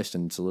overpriced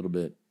and it's a little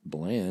bit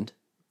bland.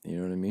 You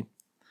know what I mean?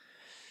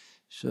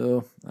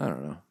 So I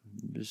don't know.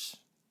 It's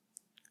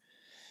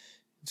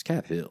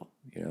Cap Hill,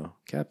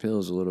 Cap Hill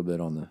is a little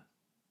bit on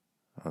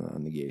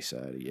the gay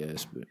side, I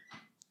guess, but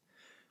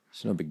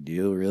it's no big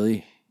deal,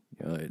 really.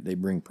 They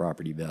bring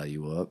property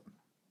value up,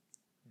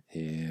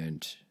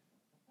 and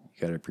you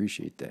gotta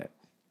appreciate that.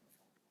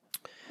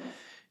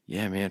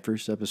 Yeah, man.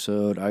 First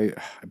episode. I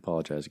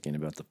apologize again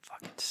about the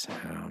fucking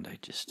sound.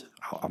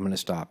 I'm gonna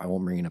stop. I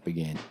won't bring it up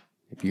again.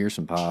 If you hear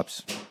some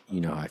pops, you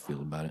know how I feel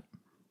about it.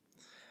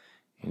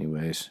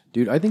 Anyways,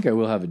 dude, I think I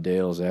will have a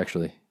Dale's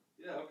actually.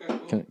 Yeah, okay.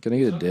 Cool. Can I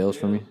get a Dale's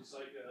from you? It's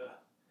like,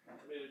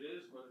 it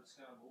is, but it's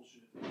kind of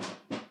bullshit.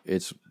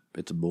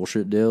 It's a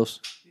bullshit Dale's.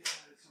 Yeah,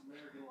 it's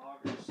American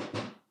lagers.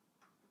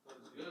 But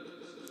it's good.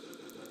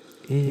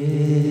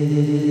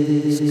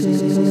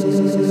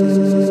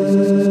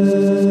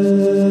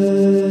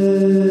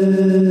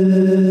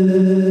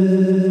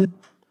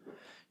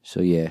 So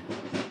yeah.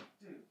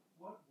 Dude,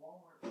 what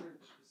Walmart fridge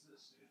is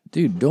this,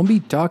 Dude, don't be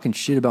talking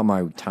shit about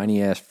my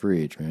tiny ass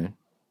fridge, man.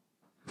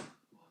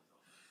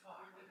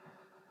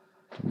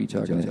 Don't be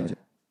talking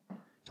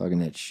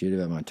that shit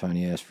about my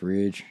tiny ass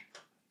fridge.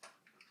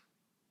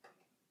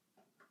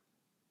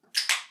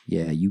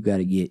 Yeah, you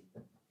gotta get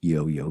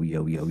yo.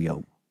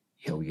 Gotta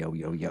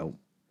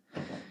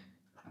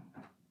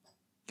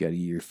get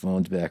your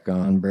phones back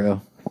on,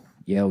 bro.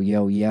 Yo.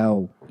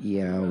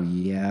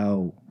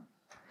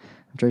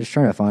 I'm just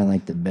trying to find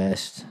like the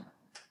best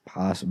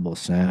possible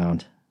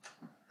sound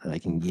that I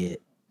can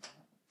get.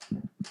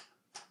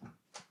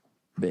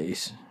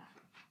 Bass.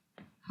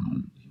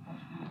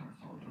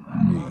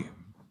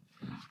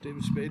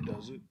 David Spade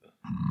does it.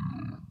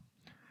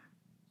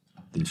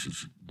 This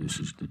is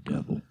the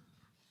devil.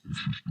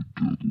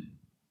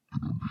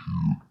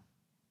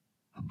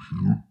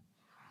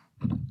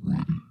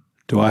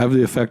 Do I have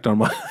the effect on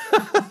my...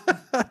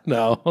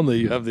 No, only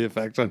you have the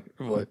effect on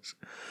your voice.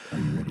 Are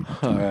you ready?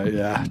 All right,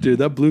 yeah. Dude,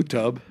 that blue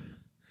tub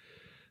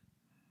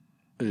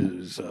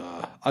is...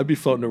 I'd be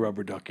floating a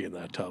rubber ducky in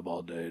that tub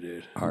all day,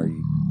 dude. Are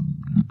you?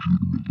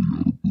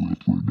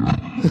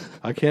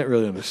 I can't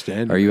really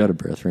understand. Are you out of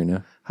breath right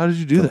now? How did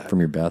you do that? From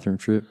your bathroom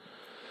trip?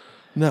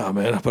 No,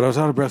 man, but I was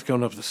out of breath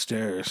going up the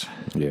stairs.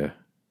 Yeah.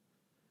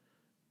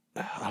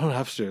 I don't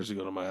have stairs to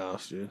go to my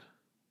house, dude.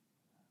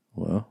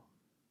 Well.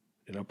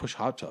 Push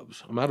hot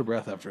tubs. I'm out of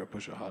breath after I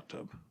push a hot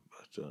tub.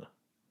 But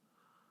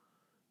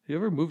you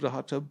ever moved a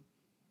hot tub?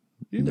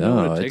 You know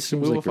what it takes to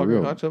move a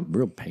fucking hot tub?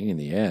 Real pain in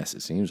the ass,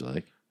 it seems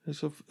like.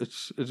 It's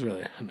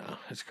really, no,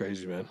 it's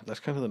crazy, man. That's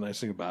kind of the nice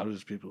thing about it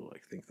is people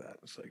like think that.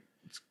 It's like,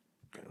 it's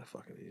kind of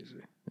fucking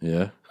easy.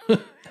 Yeah.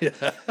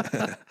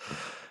 Yeah.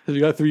 If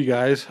you got three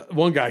guys,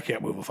 one guy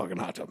can't move a fucking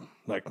hot tub.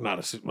 Like,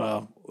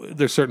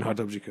 there's certain hot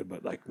tubs you could,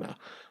 but like, no.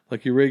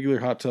 Like your regular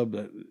hot tub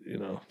that,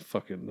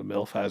 fucking the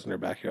MILF has in her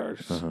backyard.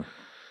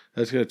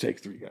 That's going to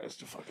take three guys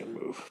to fucking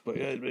move. But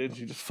yeah, you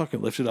just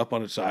fucking lift it up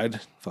on its side,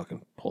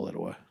 fucking pull it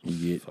away.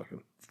 You get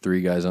fucking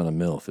 3 guys on a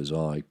MILF is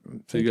all I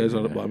think. 3 guys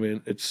on a, I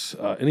mean, it's,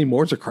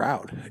 anymore it's a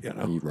crowd,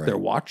 Right. They're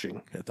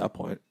watching at that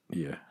point.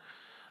 Yeah.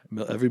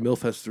 Every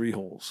MILF has 3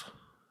 holes.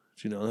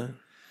 Did you know that?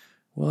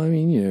 Well, I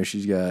mean,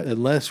 she's got...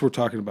 Unless we're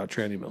talking about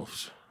tranny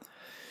MILFs.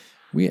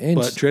 But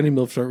tranny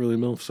MILFs aren't really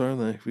MILFs, are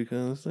they?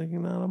 Because they're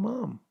not a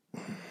mom.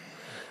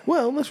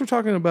 Well, unless we're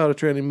talking about a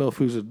tranny MILF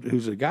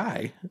who's a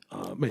guy,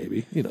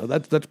 maybe.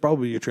 That's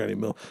probably a tranny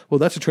MILF. Well,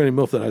 that's a tranny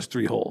MILF that has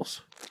 3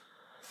 holes.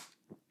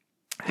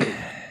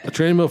 A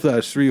tranny MILF that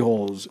has 3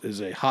 holes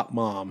is a hot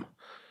mom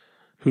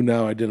who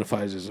now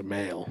identifies as a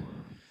male,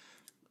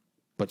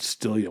 but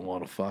still you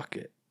want to fuck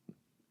it.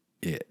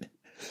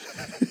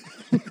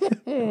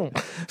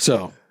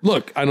 So,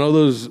 look, I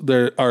know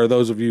there are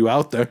those of you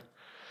out there.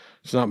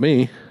 It's not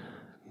me.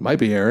 Might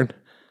be Aaron.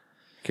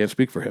 Can't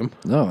speak for him.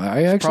 No,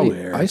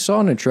 I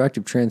saw an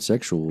attractive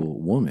transsexual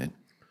woman.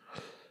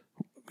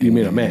 You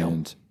mean a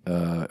male?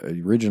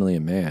 Originally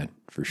a man,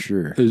 for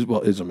sure.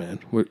 Is a man.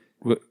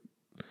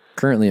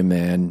 Currently a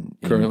man.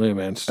 Currently a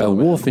man. Still a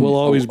wolf. Will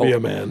always be a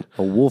man.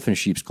 A wolf in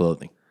sheep's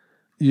clothing.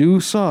 You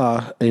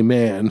saw a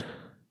man.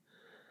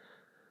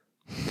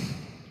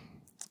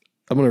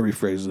 I'm going to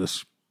rephrase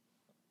this.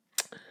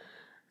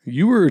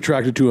 You were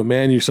attracted to a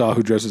man you saw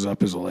who dresses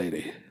up as a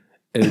lady.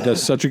 And he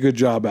does such a good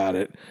job at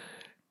it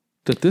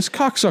that this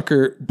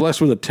cocksucker,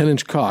 blessed with a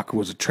 10-inch cock,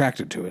 was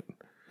attracted to it.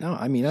 No,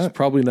 I mean... It's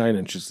probably 9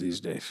 inches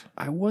these days.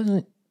 I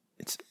wasn't...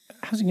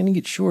 How's it going to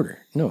get shorter?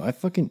 No, I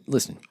fucking...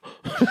 Listen.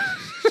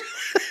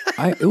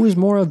 It was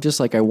more of just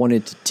like I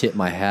wanted to tip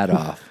my hat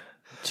off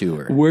to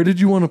her. Where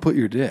did you want to put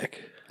your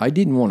dick? I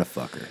didn't want to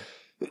fuck her.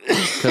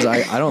 Because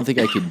I don't think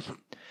I could...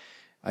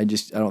 I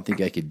don't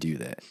think I could do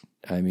that.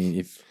 I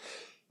mean,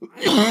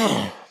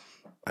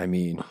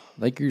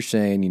 like you're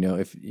saying,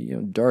 if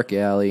dark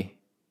alley,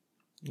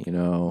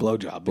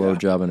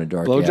 blowjob in a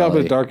dark alley. Blowjob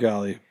in a dark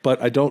alley.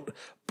 But I don't.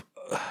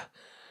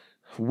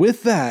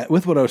 With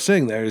what I was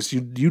saying there is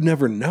you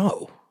never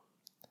know.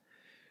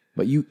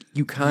 But you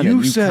kind of.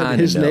 You said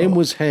his know. name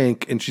was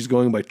Hank, and she's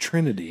going by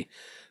Trinity.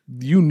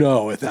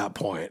 At that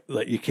point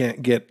that you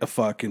can't get a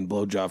fucking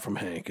blowjob from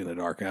Hank in a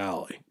dark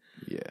alley.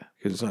 Yeah.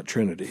 Because it's not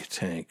Trinity, it's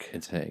Hank.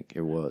 It's Hank.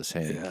 It was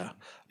Hank. Yeah.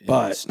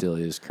 But it still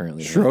is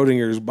currently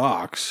Schrodinger's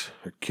box,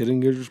 or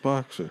Kittinger's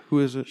box, or who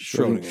is it?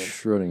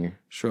 Schrodinger.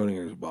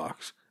 Schrodinger's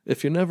box.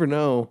 If you never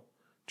know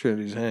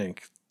Trinity's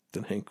Hank,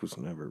 then Hank was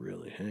never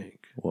really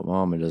Hank. What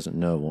Mama doesn't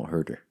know won't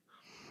hurt her.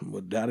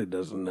 What Daddy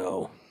doesn't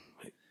know,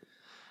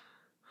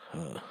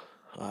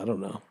 I don't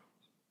know.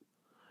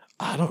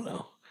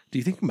 Do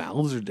you think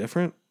mouths are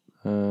different,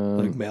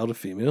 like male to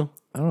female?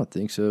 I don't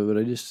think so, but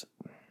I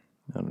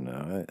don't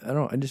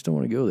know. I just don't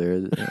want to go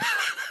there.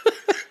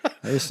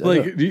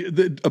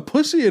 A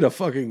pussy and a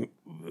fucking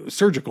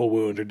surgical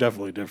wound are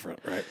definitely different,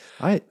 right?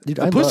 A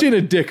pussy and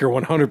a dick are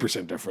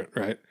 100% different,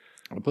 right?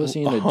 A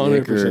pussy and a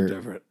dick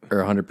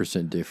are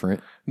 100%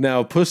 different.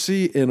 Now,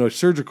 pussy in a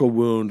surgical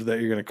wound that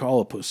you're going to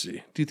call a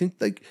pussy, do you think,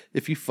 like,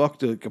 if you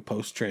fucked a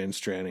post-trans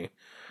tranny,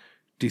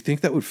 do you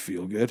think that would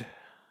feel good?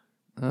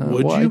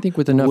 Would you? I think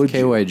with enough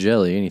KY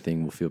jelly,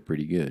 anything will feel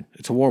pretty good.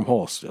 It's a warm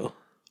hole still.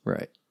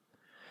 Right.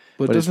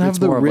 But it doesn't have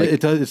the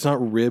rib. It's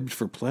not ribbed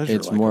for pleasure.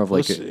 It's more of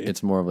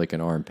like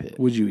an armpit.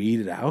 Would you eat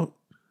it out?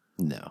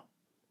 No,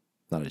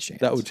 not a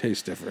chance. That would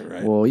taste different,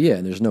 right? Well,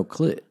 yeah. There's no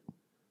clit,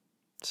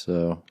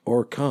 so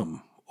or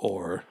cum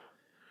or.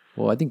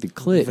 Well, I think the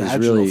clit is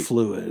really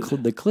fluid.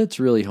 The clit's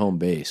really home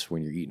base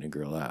when you're eating a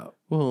girl out.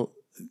 Well,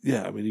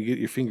 yeah. I mean, you get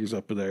your fingers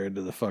up there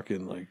into the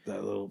fucking like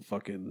that little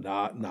fucking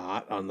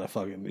knot on the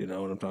fucking. You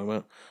know what I'm talking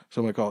about?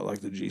 Some might call it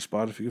like the G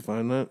spot if you can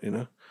find that. You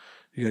know.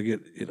 You gotta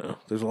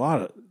get, there's a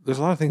lot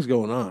of things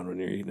going on when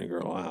you're eating a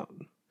girl out.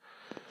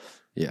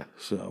 Yeah.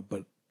 So,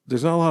 but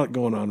there's not a lot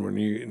going on when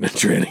you're eating a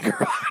tranny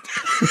girl out.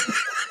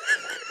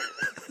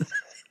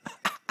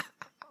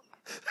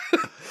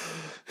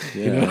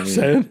 Yeah, you know what I'm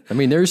saying? I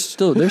mean, there's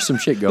some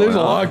shit going on. There's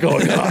a lot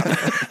going on.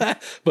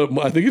 But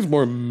I think it's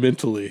more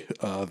mentally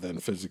than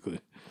physically.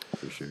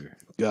 For sure.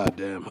 God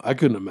damn. I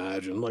couldn't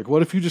imagine. Like,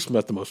 what if you just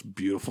met the most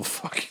beautiful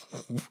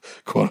fucking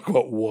quote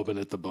unquote woman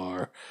at the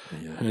bar?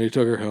 Yeah. And you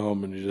took her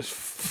home and you just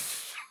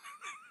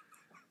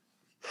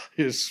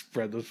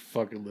spread those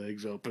fucking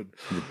legs open.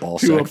 Your ball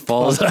sack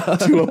falls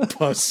out. To a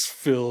pus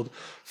filled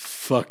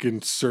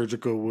fucking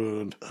surgical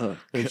wound. Oh,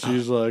 and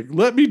she's like,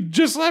 let me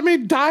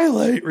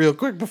dilate real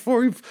quick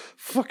before you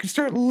fucking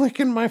start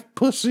licking my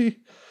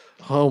pussy.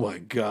 Oh my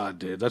God,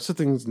 dude. That's the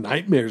things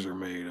nightmares are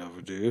made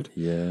of, dude.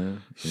 Yeah.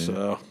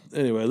 So,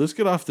 anyway, let's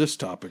get off this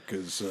topic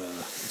because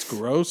it's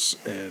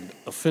gross and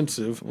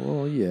offensive.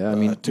 Well, yeah. I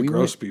mean, to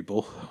gross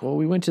people. Well,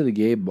 we went to the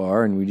gay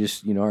bar and we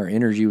just, our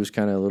energy was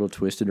kind of a little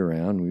twisted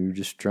around. We were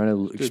just trying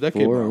to explore. Dude, that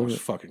gay bar was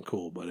fucking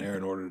cool, but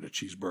Aaron ordered a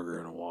cheeseburger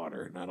and a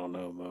water, and I don't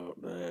know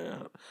about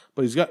that.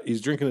 But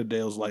he's drinking a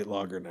Dale's Light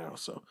Lager now,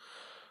 so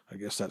I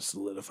guess that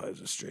solidifies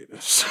his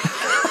straightness.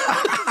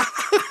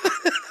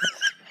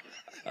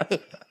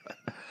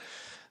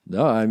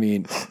 No, I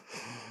mean,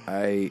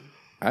 I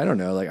don't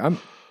know. Like I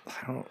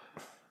don't.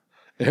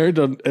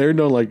 Aaron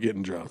don't like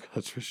getting drunk.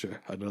 That's for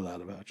sure. I know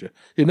that about you.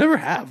 You never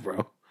have,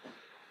 bro.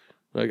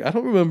 Like I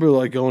don't remember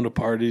like going to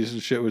parties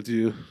and shit with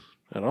you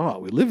at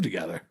all. We lived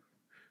together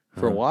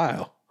for a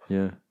while.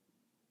 Yeah.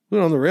 We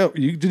went on the rail.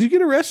 Did you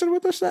get arrested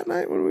with us that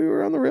night when we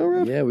were on the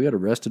railroad? Yeah, we got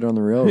arrested on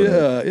the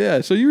railroad. Yeah.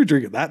 So you were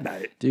drinking that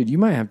night, dude. You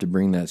might have to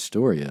bring that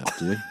story up,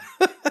 dude.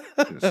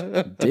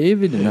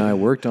 David and I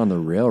worked on the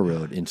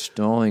railroad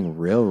installing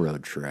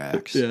railroad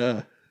tracks.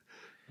 Yeah.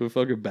 We're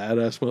fucking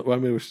badass. Well, I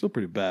mean, we're still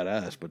pretty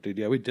badass, but dude,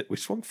 yeah, we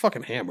swung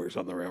fucking hammers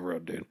on the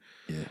railroad, dude.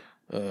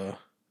 Yeah.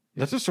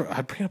 That's a story.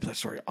 I bring up that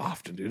story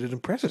often, dude. It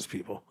impresses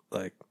people.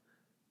 Like,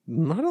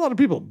 not a lot of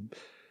people.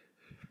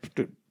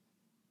 Dude,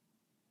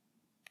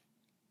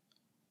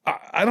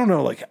 I don't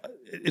know. Like,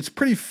 it's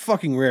pretty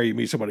fucking rare you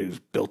meet somebody who's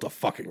built a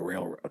fucking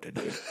railroad,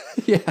 dude.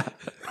 Yeah.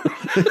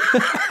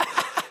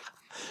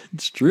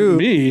 It's true.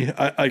 Me,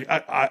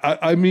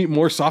 I meet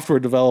more software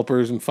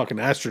developers and fucking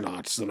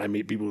astronauts than I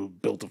meet people who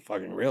built a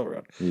fucking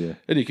railroad. Yeah.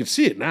 And you can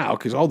see it now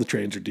because all the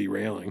trains are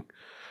derailing.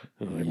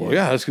 And like, well,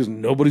 yeah, that's because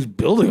nobody's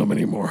building them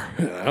anymore.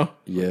 You know?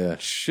 Yeah.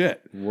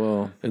 Shit.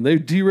 Well. And they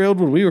derailed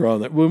when we were on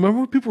that.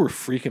 Remember when people were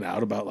freaking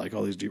out about like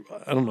all these?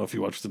 I don't know if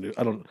you watch the news.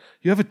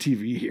 You have a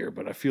TV here,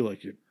 but I feel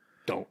like you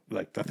don't.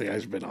 Like that thing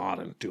has been on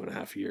in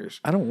 2.5 years.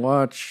 I don't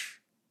watch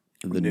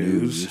the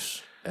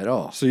news at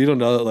all. So you don't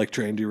know that like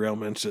train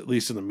derailments, at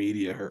least in the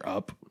media, are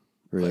up.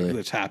 Really? Like,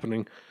 that's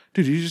happening.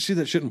 Dude, did you just see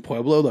that shit in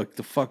Pueblo? Like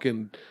the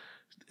fucking,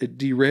 it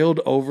derailed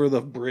over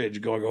the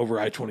bridge going over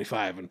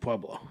I-25 in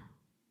Pueblo.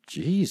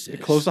 Jesus.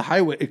 It closed the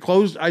highway. It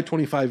closed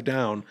I-25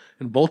 down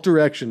in both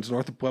directions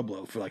north of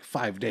Pueblo for like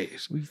 5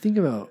 days. When you think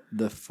about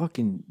the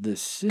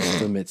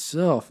system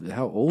itself,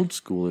 how old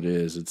school it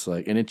is, it's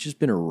like, and it's just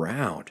been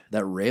around.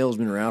 That rail's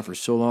been around for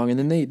so long, and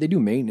then they do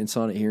maintenance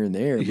on it here and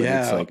there. But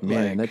it's like,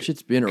 man, that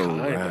shit's been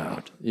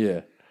around.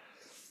 Yeah.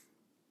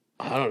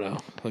 I don't know.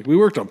 Like we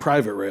worked on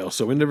private rail,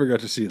 so we never got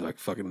to see like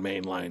fucking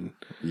mainline.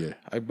 Yeah.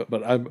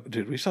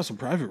 Dude, we saw some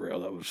private rail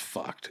that was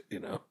fucked,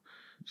 you know.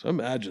 So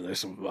imagine there's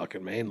some fucking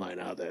mainline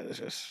out there that's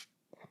just,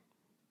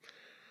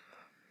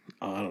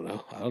 I don't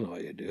know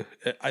what you do.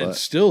 It's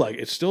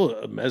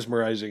still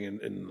mesmerizing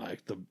and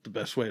like the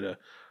best way to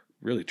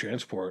really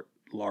transport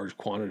large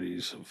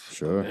quantities of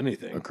Sure.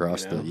 anything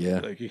Across you know?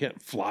 the Like you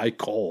can't fly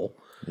coal.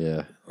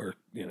 Yeah. Or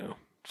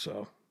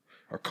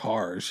or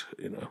cars.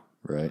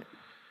 Right.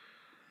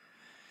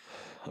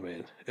 I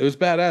mean, it was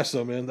badass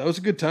though, man. That was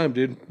a good time,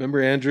 dude.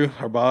 Remember Andrew,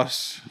 our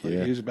boss? Like,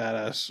 Yeah. he was a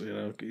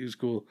badass. He was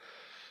cool.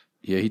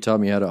 Yeah, he taught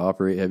me how to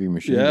operate heavy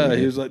machinery. Yeah,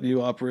 he was letting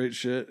you operate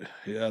shit.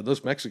 Yeah,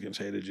 those Mexicans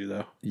hated you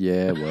though.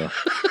 Yeah, well,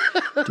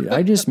 dude,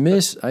 I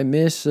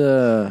miss.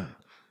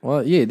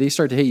 Well, yeah, they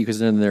start to hate you because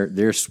then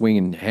they're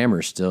swinging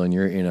hammers still, and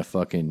you're in a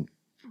fucking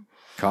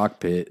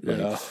cockpit,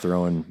 like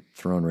throwing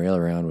rail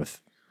around with.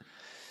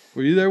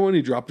 Were you there when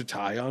he dropped a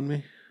tie on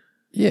me?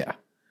 Yeah,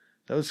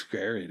 that was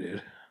scary,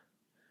 dude.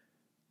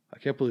 I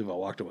can't believe I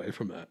walked away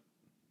from that.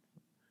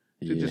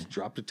 Dude just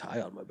dropped a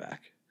tie on my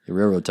back. The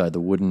railroad tie,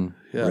 the wooden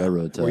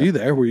railroad tie. Were you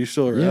there? Were you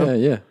still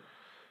around? Yeah.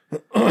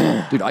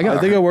 Dude, I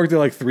think I worked there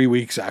like 3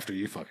 weeks after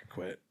you fucking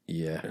quit.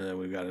 Yeah. And then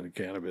we got into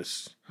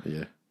cannabis.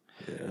 Yeah.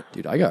 Yeah.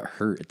 Dude, I got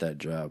hurt at that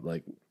job.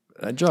 Like,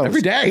 that job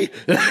every day.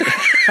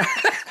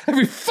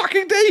 Every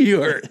fucking day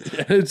you hurt.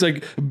 It's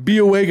like, be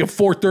awake at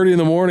 4:30 in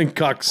the morning,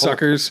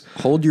 cocksuckers.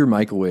 Hold your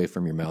mic away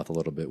from your mouth a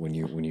little bit when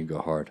you go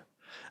hard.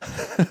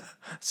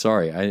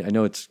 Sorry, I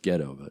know it's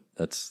ghetto, but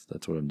that's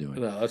what I'm doing.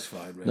 No, that's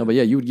fine, man. No, but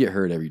yeah, you would get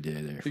hurt every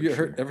day there. You get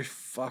hurt every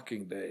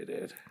fucking day,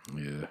 dude.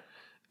 Yeah.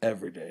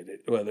 Every day,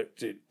 dude.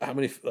 Dude, how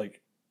many,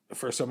 like, the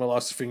first time I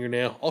lost a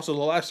fingernail, also the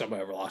last time I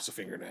ever lost a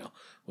fingernail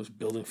was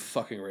building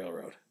fucking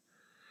railroad.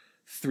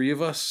 3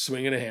 of us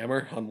swinging a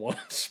hammer on one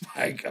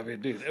spike. I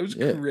mean, dude, it was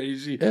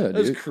crazy. Yeah, that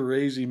was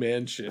crazy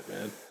man shit,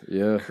 man.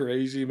 Yeah.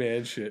 Crazy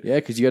man shit. Yeah,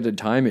 because you had to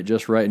time it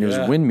just right, and it was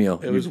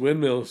windmill. It was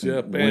windmills,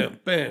 yeah. Bam,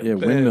 bam. Yeah,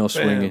 bam, windmill bam,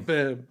 swinging.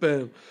 Bam,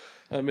 bam.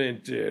 I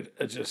mean, dude,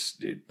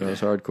 dude. That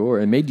was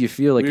hardcore. It made you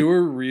feel like... We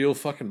were real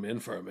fucking men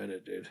for a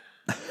minute, dude.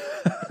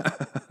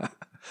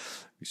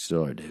 You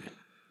still are, David.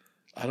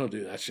 I don't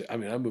do that shit. I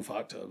mean, I move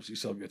hot tubs. You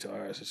sell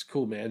guitars. It's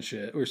cool man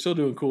shit. We're still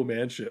doing cool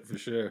man shit for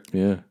sure.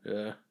 Yeah.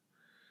 Yeah.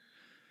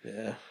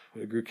 Yeah.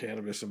 We grew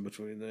cannabis in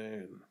between there.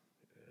 And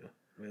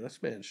man,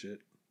 that's man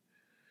shit.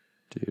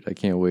 Dude, I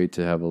can't wait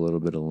to have a little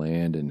bit of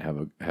land and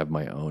have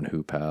my own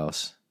hoop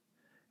house.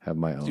 Have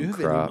my own crop. Do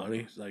you have any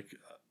money? Like,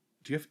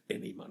 do you have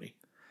any money?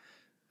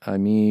 I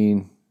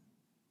mean...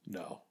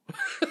 No.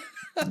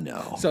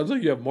 No. Sounds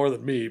like you have more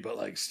than me, but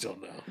like still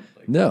no.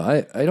 Like, no,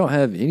 I don't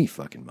have any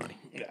fucking money.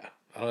 Yeah.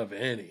 I don't have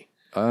any.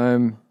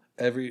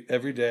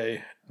 Every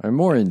day. I'm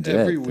more in debt.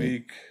 Every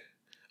week.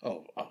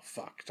 Oh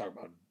fuck. Talk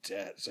about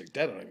debt. It's like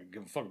debt I don't even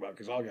give a fuck about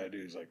because all I gotta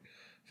do is like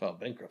file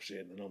bankruptcy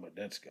and then all my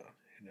debt's gone,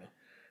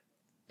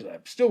 But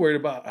I'm still worried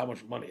about how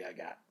much money I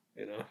got,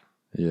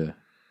 Yeah.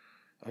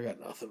 I got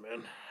nothing,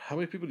 man. How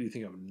many people do you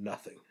think have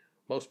nothing?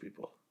 Most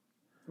people.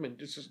 I mean,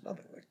 it's just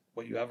nothing. Like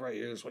what you have right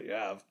here is what you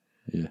have.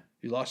 Yeah.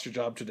 You lost your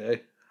job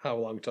today. How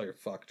long until you're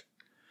fucked?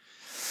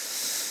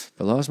 If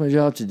I lost my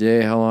job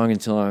today, how long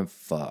until I'm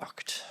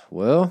fucked?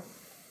 Well,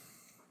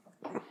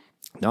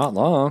 not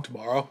long.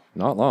 Tomorrow?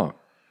 Not long.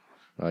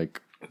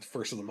 Like the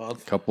first of the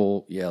month.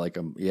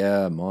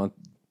 A month,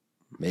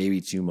 maybe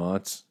 2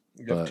 months.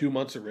 You got 2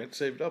 months of rent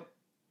saved up?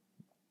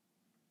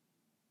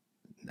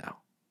 No.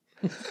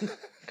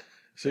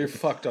 So you're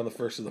fucked on the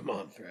first of the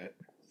month, right?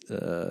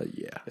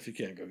 Yeah. If you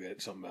can't go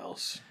get something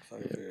else.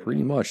 Yeah,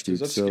 pretty much, dude.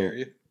 Does that scare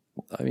you?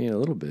 I mean, a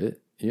little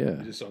bit. Yeah.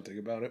 You just don't think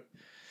about it?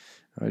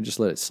 I just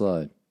let it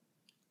slide.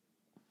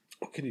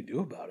 What can you do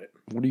about it?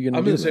 What are you going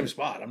to do? I'm in the same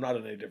spot. I'm not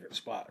in a different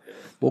spot.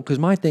 Well, because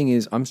my thing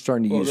is, I'm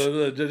starting to use...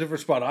 The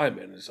different spot I'm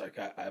in is like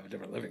I have a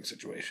different living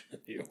situation than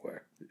you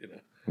where,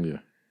 Yeah.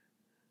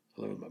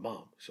 I live with my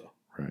mom, so...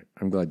 Right.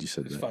 I'm glad you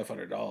said it's that. It's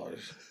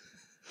 $500.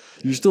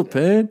 You're still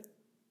paying?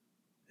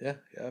 Yeah,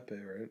 I pay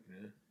rent,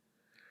 yeah.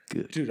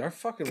 Good. Dude,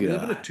 we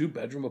live in a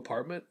 2-bedroom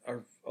apartment.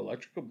 Our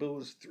electrical bill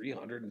is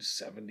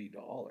 $370.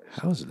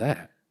 How's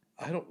that?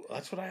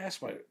 That's what I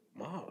asked my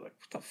mom. Like,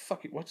 what the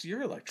fuck? What's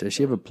your electrical Does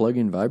she have a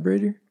plug-in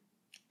vibrator?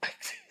 I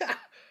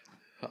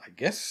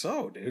guess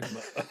so, dude.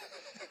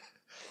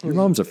 Your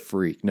mom's a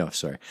freak. No,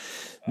 sorry.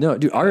 No,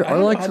 dude, our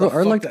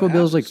electrical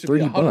bill is like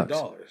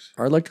 $30.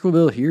 Our electrical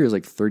bill here is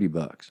like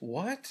 $30.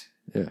 What?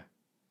 Yeah.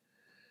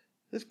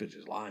 This bitch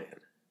is lying.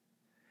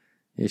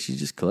 Yeah, she's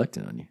just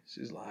collecting on you.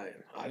 She's lying.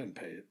 I didn't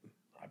pay it.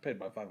 I paid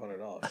my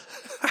 $500.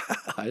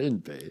 I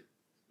didn't pay it.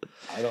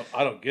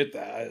 I don't get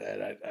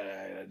that.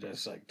 I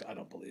just like I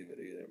don't believe it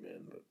either,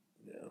 man. But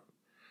yeah,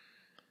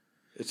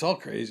 it's all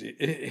crazy.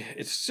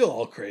 It's still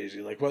all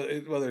crazy. Like whether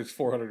it's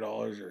 $400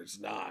 or it's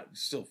not,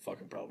 it's still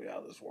fucking probably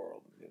out of this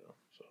world.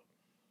 So.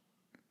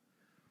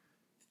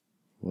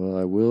 Well,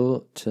 I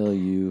will tell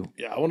you.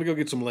 Yeah, I want to go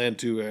get some land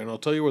too, and I'll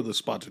tell you where the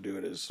spot to do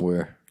it is.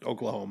 Where?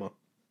 Oklahoma.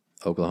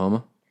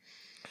 Oklahoma.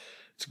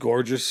 It's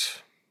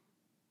gorgeous.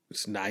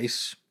 It's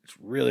nice. It's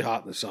really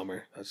hot in the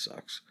summer. That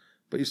sucks.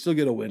 But you still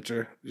get a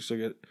winter. You still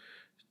get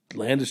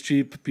land is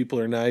cheap. People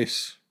are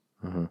nice.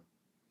 Uh-huh.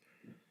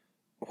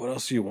 What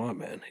else do you want,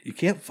 man? You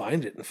can't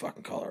find it in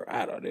fucking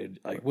Colorado, dude.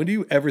 Like, when do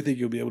you ever think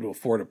you'll be able to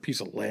afford a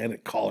piece of land in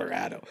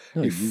Colorado?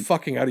 No, you're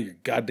fucking out of your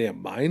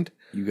goddamn mind.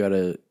 You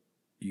gotta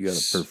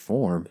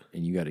perform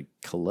and you gotta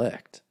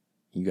collect.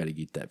 You gotta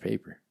get that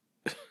paper.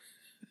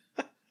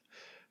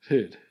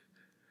 Dude,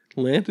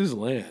 land is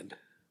land.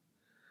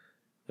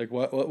 Like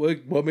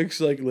what makes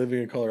like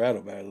living in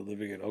Colorado better than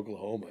living in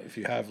Oklahoma if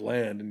you have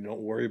land and you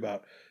don't worry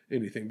about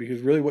anything?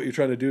 Because really, what you're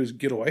trying to do is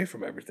get away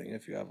from everything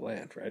if you have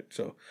land, right?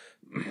 So,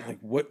 like,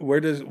 why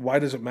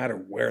does it matter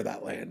where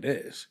that land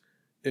is?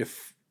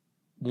 If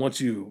once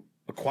you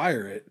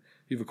acquire it,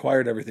 you've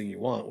acquired everything you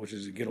want, which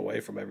is to get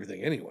away from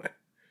everything anyway.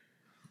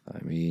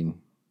 I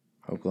mean,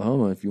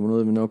 Oklahoma. If you want to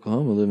live in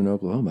Oklahoma, live in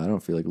Oklahoma. I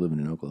don't feel like living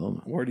in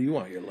Oklahoma. Where do you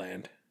want your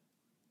land?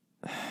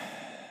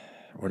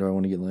 Where do I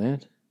want to get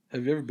land?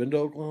 Have you ever been to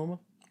Oklahoma?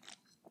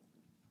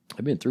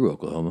 I've been through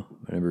Oklahoma.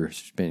 I never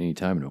spent any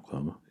time in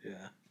Oklahoma.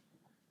 Yeah.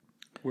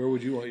 Where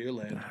would you want your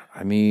land?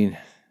 I mean,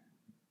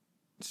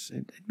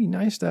 it'd be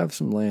nice to have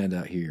some land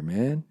out here,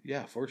 man.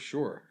 Yeah, for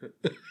sure.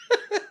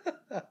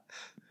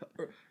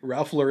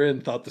 Ralph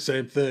Lauren thought the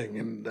same thing,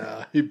 and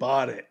he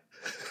bought it.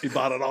 He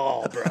bought it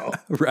all, bro.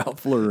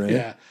 Ralph Lauren.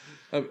 Yeah.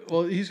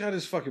 Well, he's got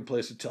his fucking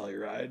place to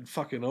Telluride.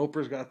 Fucking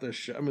Oprah's got this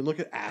shit. I mean, look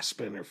at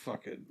Aspen or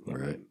fucking,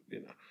 right.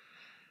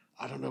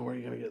 I don't know where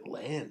you're going to get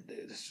land,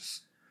 dude. It's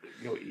just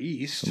go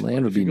east. Some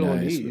land would be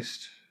nice.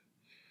 East,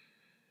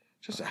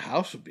 just a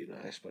house would be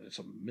nice, but it's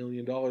 $1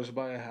 million to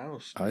buy a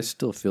house. Dude. I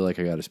still feel like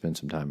I got to spend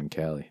some time in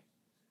Cali.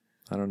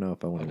 I don't know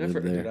if I want to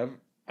live there.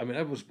 Dude,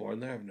 I was born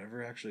there. I've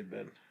never actually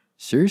been.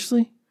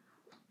 Seriously?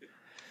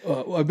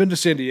 Well, I've been to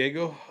San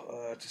Diego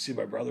to see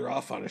my brother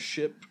off on a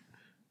ship.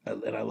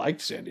 And I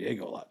liked San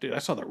Diego a lot. Dude, I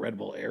saw the Red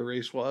Bull Air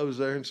Race while I was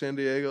there in San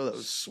Diego. That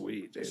was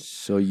sweet, dude.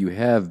 So you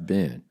have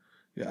been?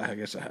 Yeah, I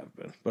guess I have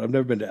been. But I've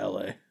never been to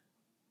L.A.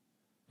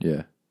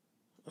 Yeah.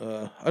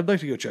 I'd like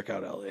to go check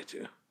out L.A.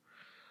 too.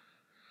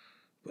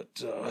 But,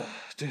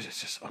 dude, it's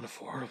just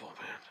unaffordable,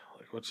 man.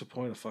 Like, what's the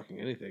point of fucking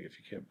anything if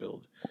you can't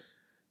build?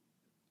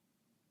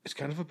 It's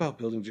kind of about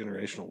building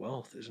generational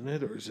wealth, isn't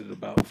it? Or is it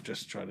about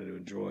just trying to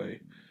enjoy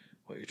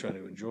what you're trying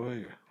to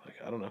enjoy? Or, like,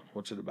 I don't know.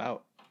 What's it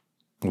about?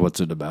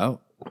 What's it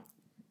about? I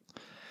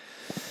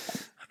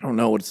don't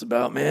know what it's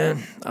about,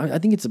 man. I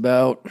think it's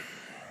about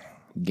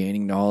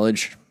gaining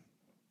knowledge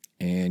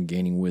and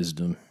gaining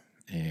wisdom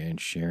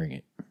and sharing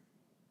it.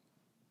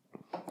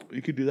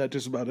 You could do that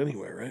just about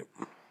anywhere, right?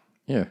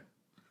 Yeah.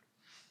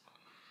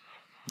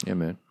 Yeah,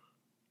 man.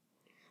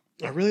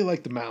 I really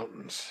like the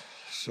mountains.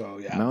 So,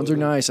 yeah. Mountains are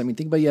nice. I mean,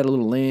 think about you had a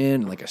little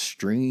land, like a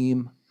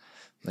stream,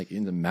 like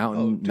in the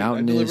mountain.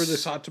 I delivered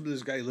this hot tub to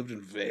this guy who lived in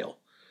Vail.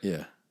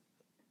 Yeah.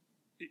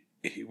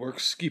 He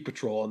works ski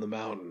patrol on the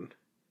mountain.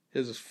 He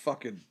has this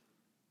fucking...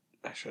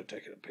 I should have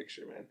taken a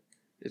picture, man.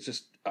 It's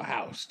just a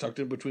house tucked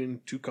in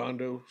between two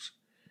condos.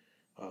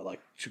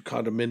 Like two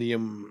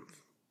condominium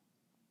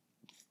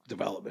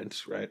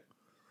developments, right?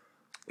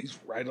 He's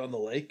right on the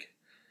lake.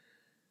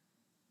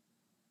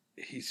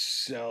 He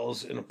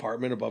sells an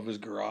apartment above his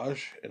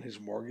garage, and his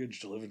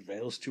mortgage to live in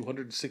Vail is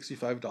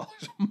 $265 a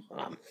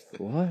month.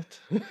 What?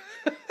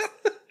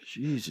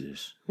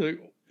 Jesus.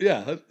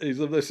 Yeah, he's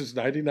lived there since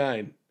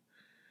 99.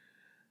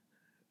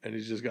 And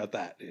he's just got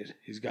that, dude.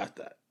 He's got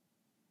that.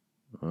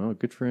 Oh,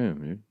 good for him,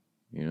 dude.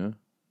 You know?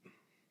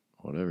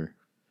 Whatever.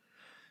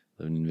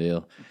 Living in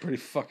Vail. Pretty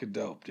fucking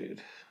dope,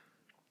 dude.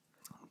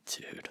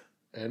 Dude.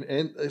 And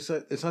it's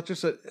not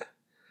just that...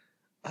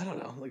 I don't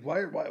know. Like,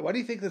 why do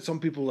you think that some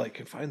people, like,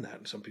 can find that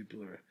and some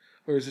people are...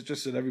 Or is it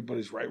just that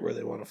everybody's right where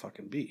they want to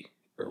fucking be?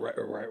 Or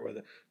right where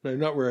they... No,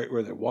 not right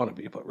where they want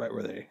to be, but right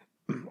where they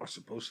are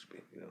supposed to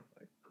be, you know?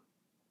 Like,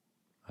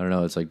 I don't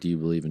know. It's like, do you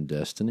believe in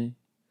destiny?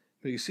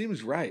 But he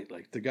seems right.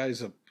 Like, the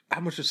guy's how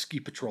much does ski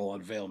patrol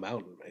on Vail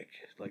Mountain make?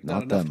 Like,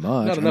 not that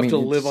much. Not enough to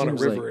live on a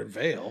river in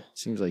Vail.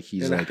 Seems like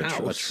he's like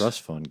a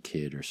trust fund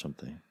kid or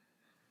something.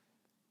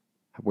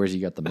 Where's he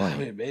got the money? I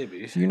mean,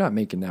 maybe. So you're not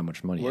making that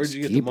much money. Where'd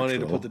you get the money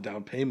to put the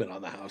down payment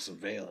on the house in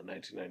Vail in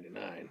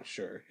 1999?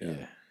 Sure.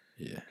 Yeah.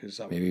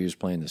 Maybe he was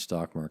playing the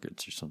stock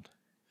markets or something.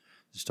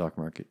 The stock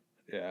market.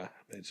 Yeah,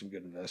 made some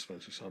good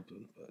investments or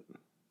something. But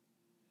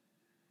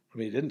I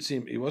mean,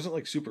 he wasn't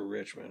like super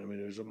rich, man. I mean,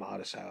 it was a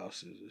modest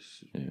house. It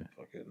was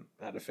fucking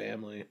had a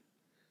family.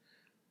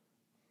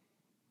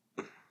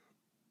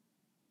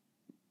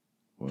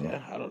 Well,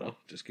 yeah, I don't know.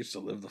 Just gets to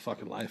live the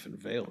fucking life in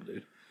Vail,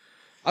 dude.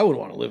 I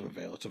wouldn't want to live in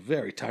Vail. It's a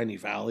very tiny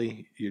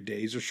valley. Your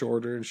days are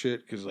shorter and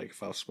shit because like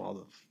how small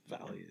the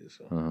valley is.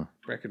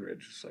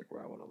 Breckenridge is like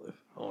where I want to live.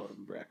 I want to live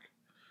in Breck.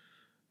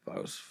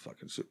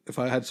 If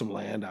I had some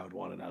land, I would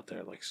want it out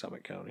there, like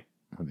Summit County.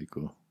 That'd be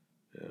cool.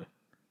 Yeah.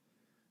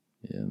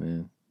 Yeah,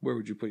 man. Where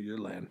would you put your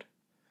land?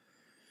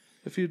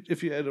 If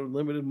you had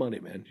unlimited money,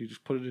 man, you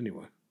just put it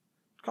anywhere.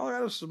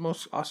 Colorado's the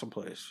most awesome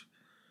place.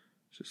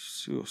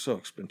 It's just so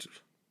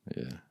expensive.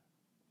 Yeah.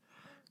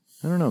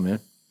 I don't know,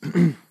 man.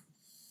 I'm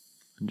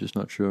just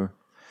not sure.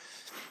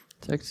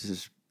 I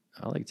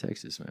like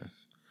Texas, man.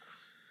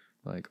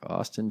 Like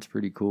Austin's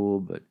pretty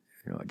cool, but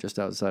just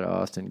outside of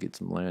Austin, get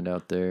some land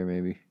out there,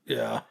 maybe.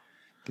 Yeah.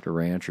 Get a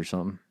ranch or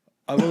something.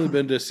 I've only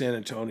been to San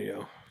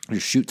Antonio.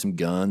 Just shoot some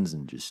guns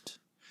and just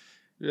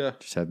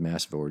have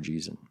massive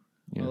orgies and.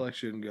 I like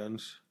shooting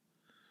guns.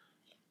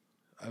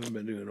 I haven't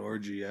been to an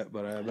orgy yet,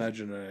 but I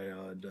imagine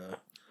I would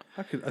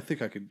I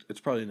think I could. It's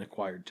probably an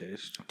acquired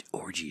taste.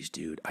 Orgies,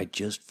 dude. I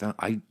just found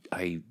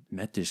I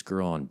met this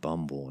girl on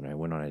Bumble, and I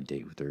went on a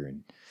date with her,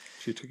 and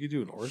She took you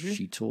to an orgy?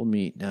 she told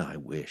me, no, I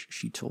wish.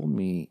 She told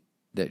me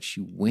that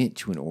she went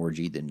to an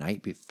orgy the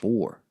night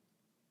before,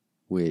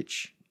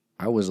 which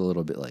I was a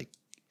little bit like,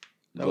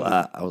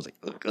 I was like,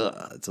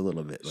 it's a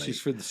little bit like. She's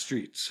for the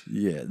streets.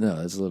 Yeah, no,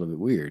 that's a little bit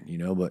weird,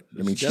 But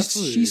I mean,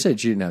 definitely- she said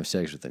she didn't have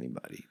sex with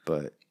anybody,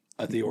 but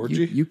At the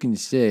orgy? you can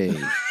say.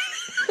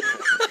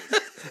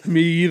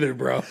 Me either,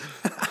 bro.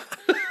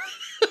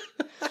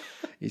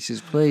 It's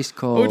this place I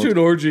called. went to an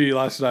orgy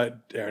last night,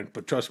 Aaron,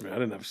 but trust me, I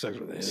didn't have sex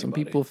with anybody. Some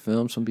people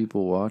film, some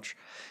people watch.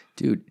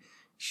 Dude,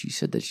 she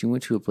said that she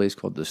went to a place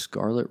called the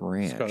Scarlet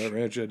Ranch. Scarlet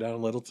Ranch down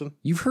in Littleton?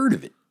 You've heard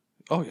of it?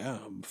 Oh, yeah,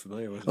 I'm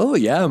familiar with it. Oh,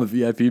 yeah, I'm a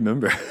VIP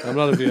member. I'm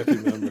not a VIP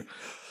member.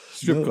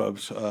 Strip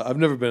clubs. I've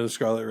never been to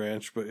Scarlet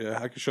Ranch, but yeah,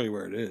 I can show you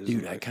where it is.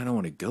 Dude, I kind of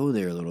want to go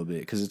there a little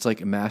bit because it's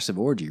like a massive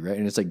orgy, right?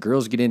 And it's like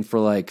girls get in for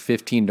like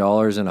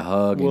 $15 and a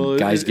hug, and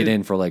guys get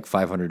in for like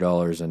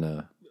 $500 and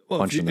a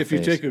punch in the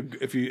face.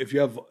 If you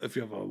have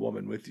a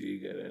woman with you, you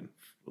get in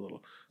a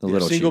little. A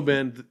little single cheap.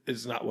 man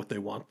is not what they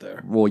want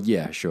there. Well,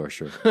 yeah, sure.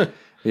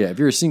 Yeah, if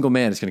you're a single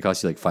man, it's going to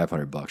cost you like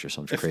 $500 or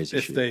something crazy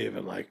If shit. they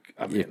even like,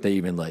 I mean, If they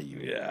even let you.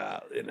 yeah,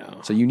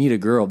 So you need a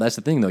girl. That's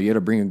the thing, though. You got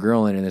to bring a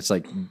girl in, and it's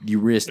like you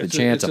risk the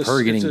chance of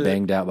her getting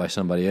banged out by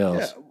somebody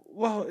else. Yeah,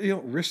 well, you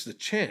don't risk the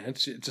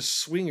chance. It's a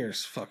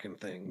swingers fucking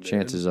thing. Dude.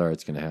 Chances are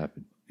it's going to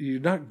happen. You're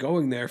not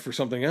going there for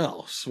something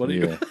else. What are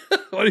Yeah. you?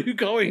 What are you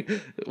going?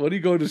 What are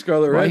you going to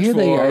Scarlet Well, Ranch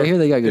for? I hear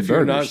they got good if burgers.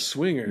 you're not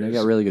swingers, They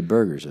got really good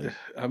burgers.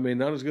 I mean,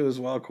 not as good as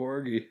Wild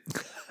Corgi.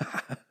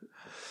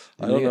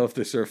 I don't know if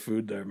they serve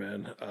food there,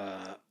 man.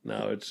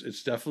 No,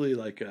 it's definitely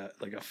like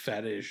a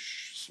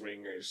fetish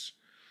swingers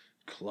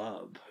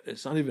club.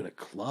 It's not even a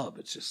club.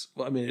 It's just,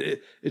 well, I mean,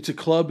 it's a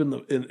club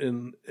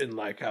in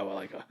like how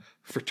like a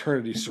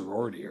fraternity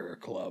sorority or a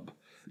club,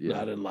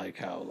 not in like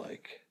how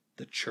like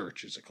the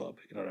church is a club.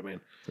 You know what I mean?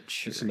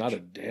 It's not a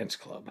dance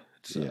club.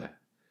 It's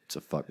it's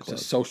a fuck it's club. a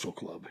social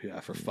club. Yeah,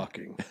 for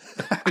fucking.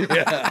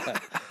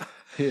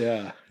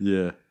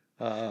 yeah.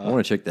 I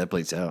want to check that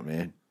place out,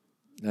 man.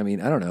 I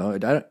mean, I don't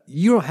know.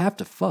 You don't have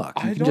to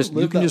fuck. You can just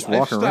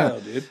walk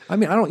around, dude. I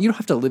mean, you don't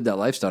have to live that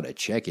lifestyle to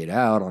check it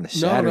out on a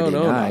Saturday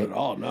no, night. not at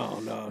all.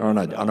 No, or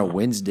on a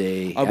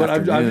Wednesday. But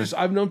afternoon.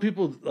 I've known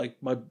people like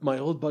my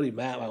old buddy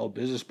Matt, my old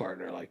business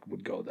partner, like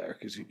would go there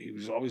because he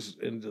was always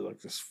into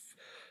like this,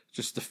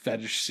 just the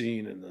fetish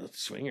scene and the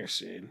swinger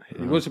scene.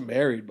 He wasn't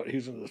married, but he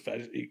was into the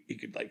fetish. He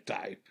could like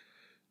tie.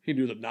 He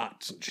knew the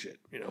knots and shit.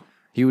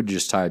 He would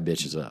just tie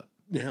bitches up.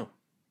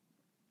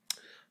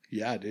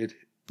 Yeah, dude.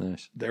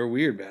 Nice. They're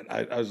weird, man.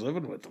 I was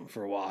living with them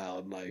for a while,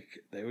 and like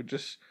they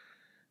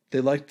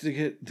like to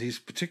get, these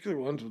particular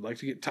ones would like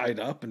to get tied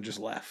up and just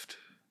left.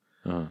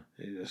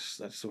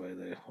 That's the way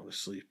they want to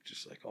sleep,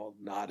 just like all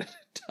knotted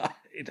and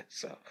tied.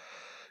 So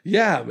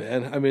yeah,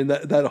 man. I mean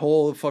that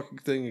whole fucking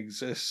thing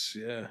exists.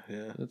 Yeah.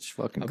 That's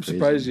fucking. I'm crazy.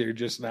 surprised you're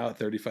just now at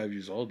 35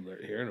 years old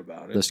hearing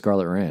about it. The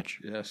Scarlet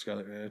Ranch. Yeah,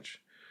 Scarlet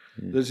Ranch.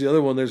 There's the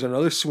other one. There's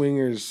another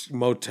swingers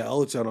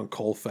motel. It's out on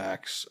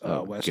Colfax,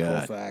 West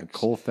Colfax.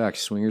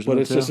 Colfax swingers But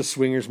motel? it's just a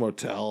swingers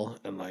motel,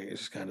 and like it's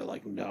just kind of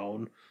like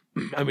known.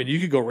 I mean, you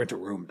could go rent a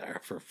room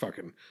there for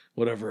fucking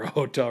whatever a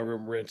hotel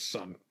room rents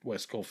on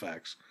West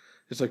Colfax.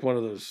 It's like one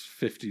of those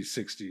 50s,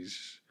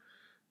 60s,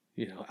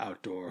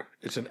 outdoor.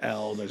 It's an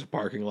L, and there's a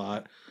parking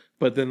lot.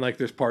 But then like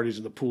there's parties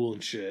in the pool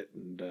and shit,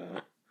 and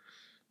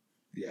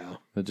yeah.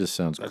 That just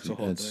sounds. That's the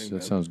whole thing,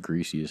 man. Sounds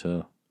greasy as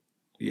hell.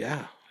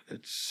 Yeah.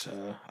 It's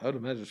I would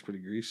imagine it's pretty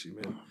greasy,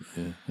 man.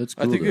 Yeah, that's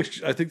cool.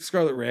 I think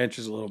Scarlet Ranch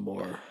is a little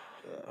more,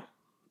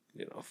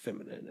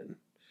 feminine and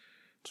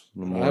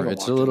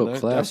it's a little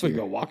classier. Definitely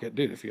go walk it,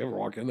 dude. If you ever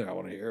walk in there, I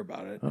want to hear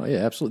about it. Oh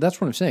yeah, absolutely.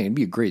 That's what I'm saying. It'd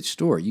be a great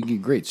story. You get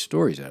great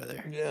stories out of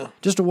there. Yeah,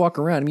 just to walk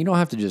around. I mean, you don't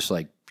have to just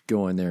like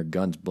go in there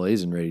guns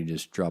blazing, ready to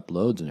just drop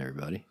loads on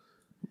everybody.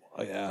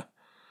 Oh yeah.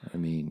 I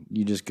mean,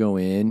 you just go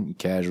in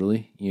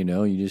casually. You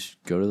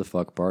just go to the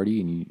fuck party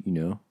and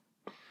you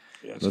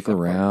look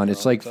around.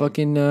 It's like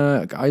fucking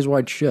Eyes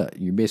Wide Shut.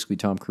 You're basically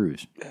Tom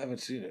Cruise. I haven't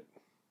seen it.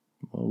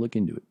 Well, look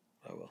into it.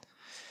 I will.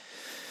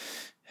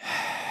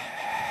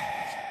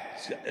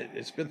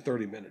 It's been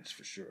 30 minutes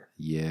for sure.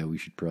 Yeah, we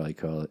should probably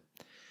call it.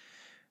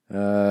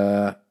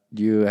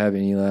 Do you have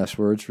any last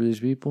words for these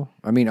people?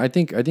 I mean, I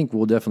think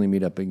we'll definitely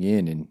meet up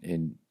again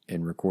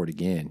and record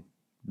again.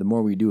 The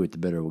more we do it, the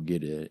better we'll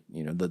get it.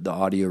 The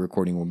audio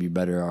recording will be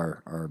better.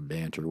 Our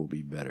banter will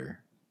be better.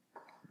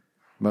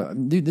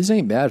 But dude, this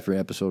ain't bad for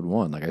episode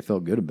 1. Like I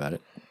felt good about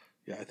it.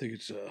 Yeah, I think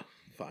it's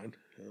fine.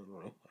 I don't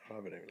know. I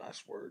don't have any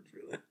last words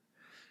really.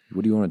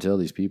 What do you want to tell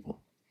these people?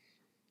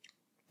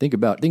 Think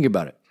about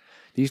it.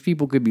 These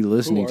people could be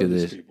listening to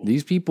this.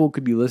 These people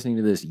could be listening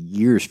to this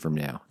years from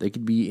now. They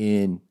could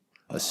be in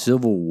a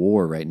civil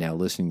war right now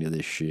listening to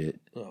this shit.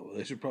 Oh, well,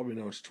 they should probably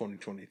know it's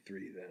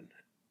 2023 then.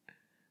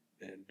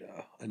 And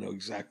I know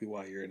exactly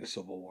why you're in a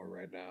civil war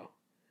right now.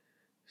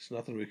 There's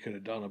nothing we could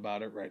have done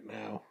about it right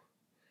now.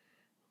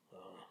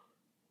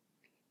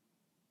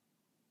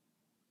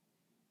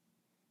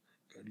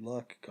 Good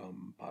luck,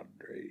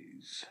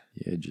 compadres.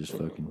 Yeah, just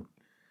fucking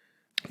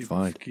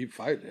keep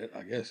fighting it.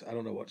 I guess I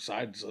don't know what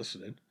side's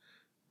listening,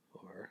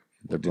 or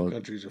They're what two both-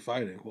 countries are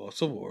fighting. Well, a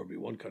civil war would be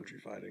one country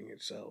fighting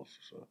itself.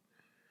 So,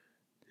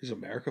 is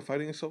America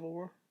fighting a civil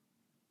war?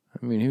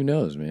 I mean, who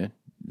knows, man?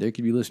 They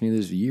could be listening to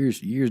this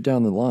years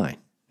down the line.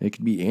 It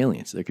could be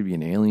aliens. There could be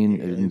an alien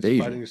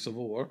invasion. Fighting a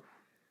civil war.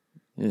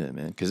 Yeah,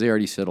 man, because they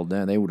already settled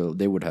down. They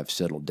would have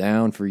settled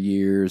down for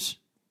years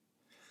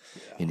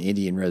in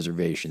Indian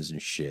reservations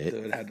and shit. They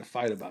would have had to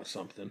fight about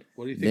something.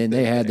 What do you think? Then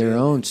they had their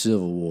own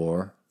civil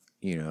war.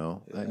 You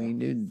know, I mean,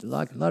 dude, a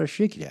lot of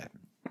shit could happen.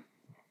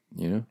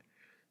 You know,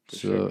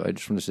 so I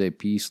just want to say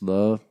peace,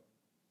 love,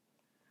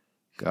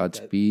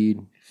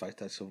 Godspeed. Fight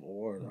that civil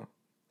war, though.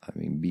 I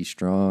mean, be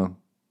strong.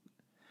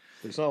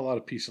 There's not a lot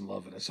of peace and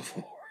love in a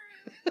civil war.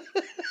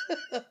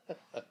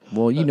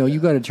 Well, you know, you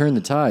got to turn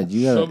the tide.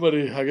 You got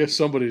I guess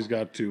somebody's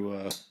got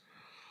to,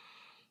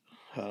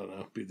 I don't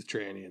know, be the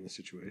tranny in the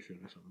situation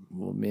or something.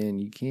 Well, man,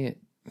 you can't.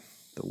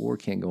 The war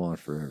can't go on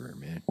forever,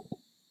 man.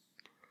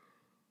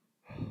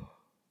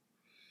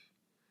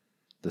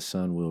 The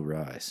sun will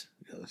rise.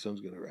 Yeah, the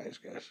sun's gonna rise,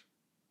 guys.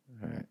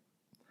 All right.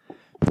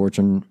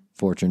 Fortune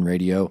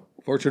Radio.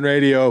 Fortune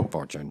Radio.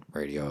 Fortune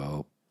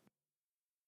Radio.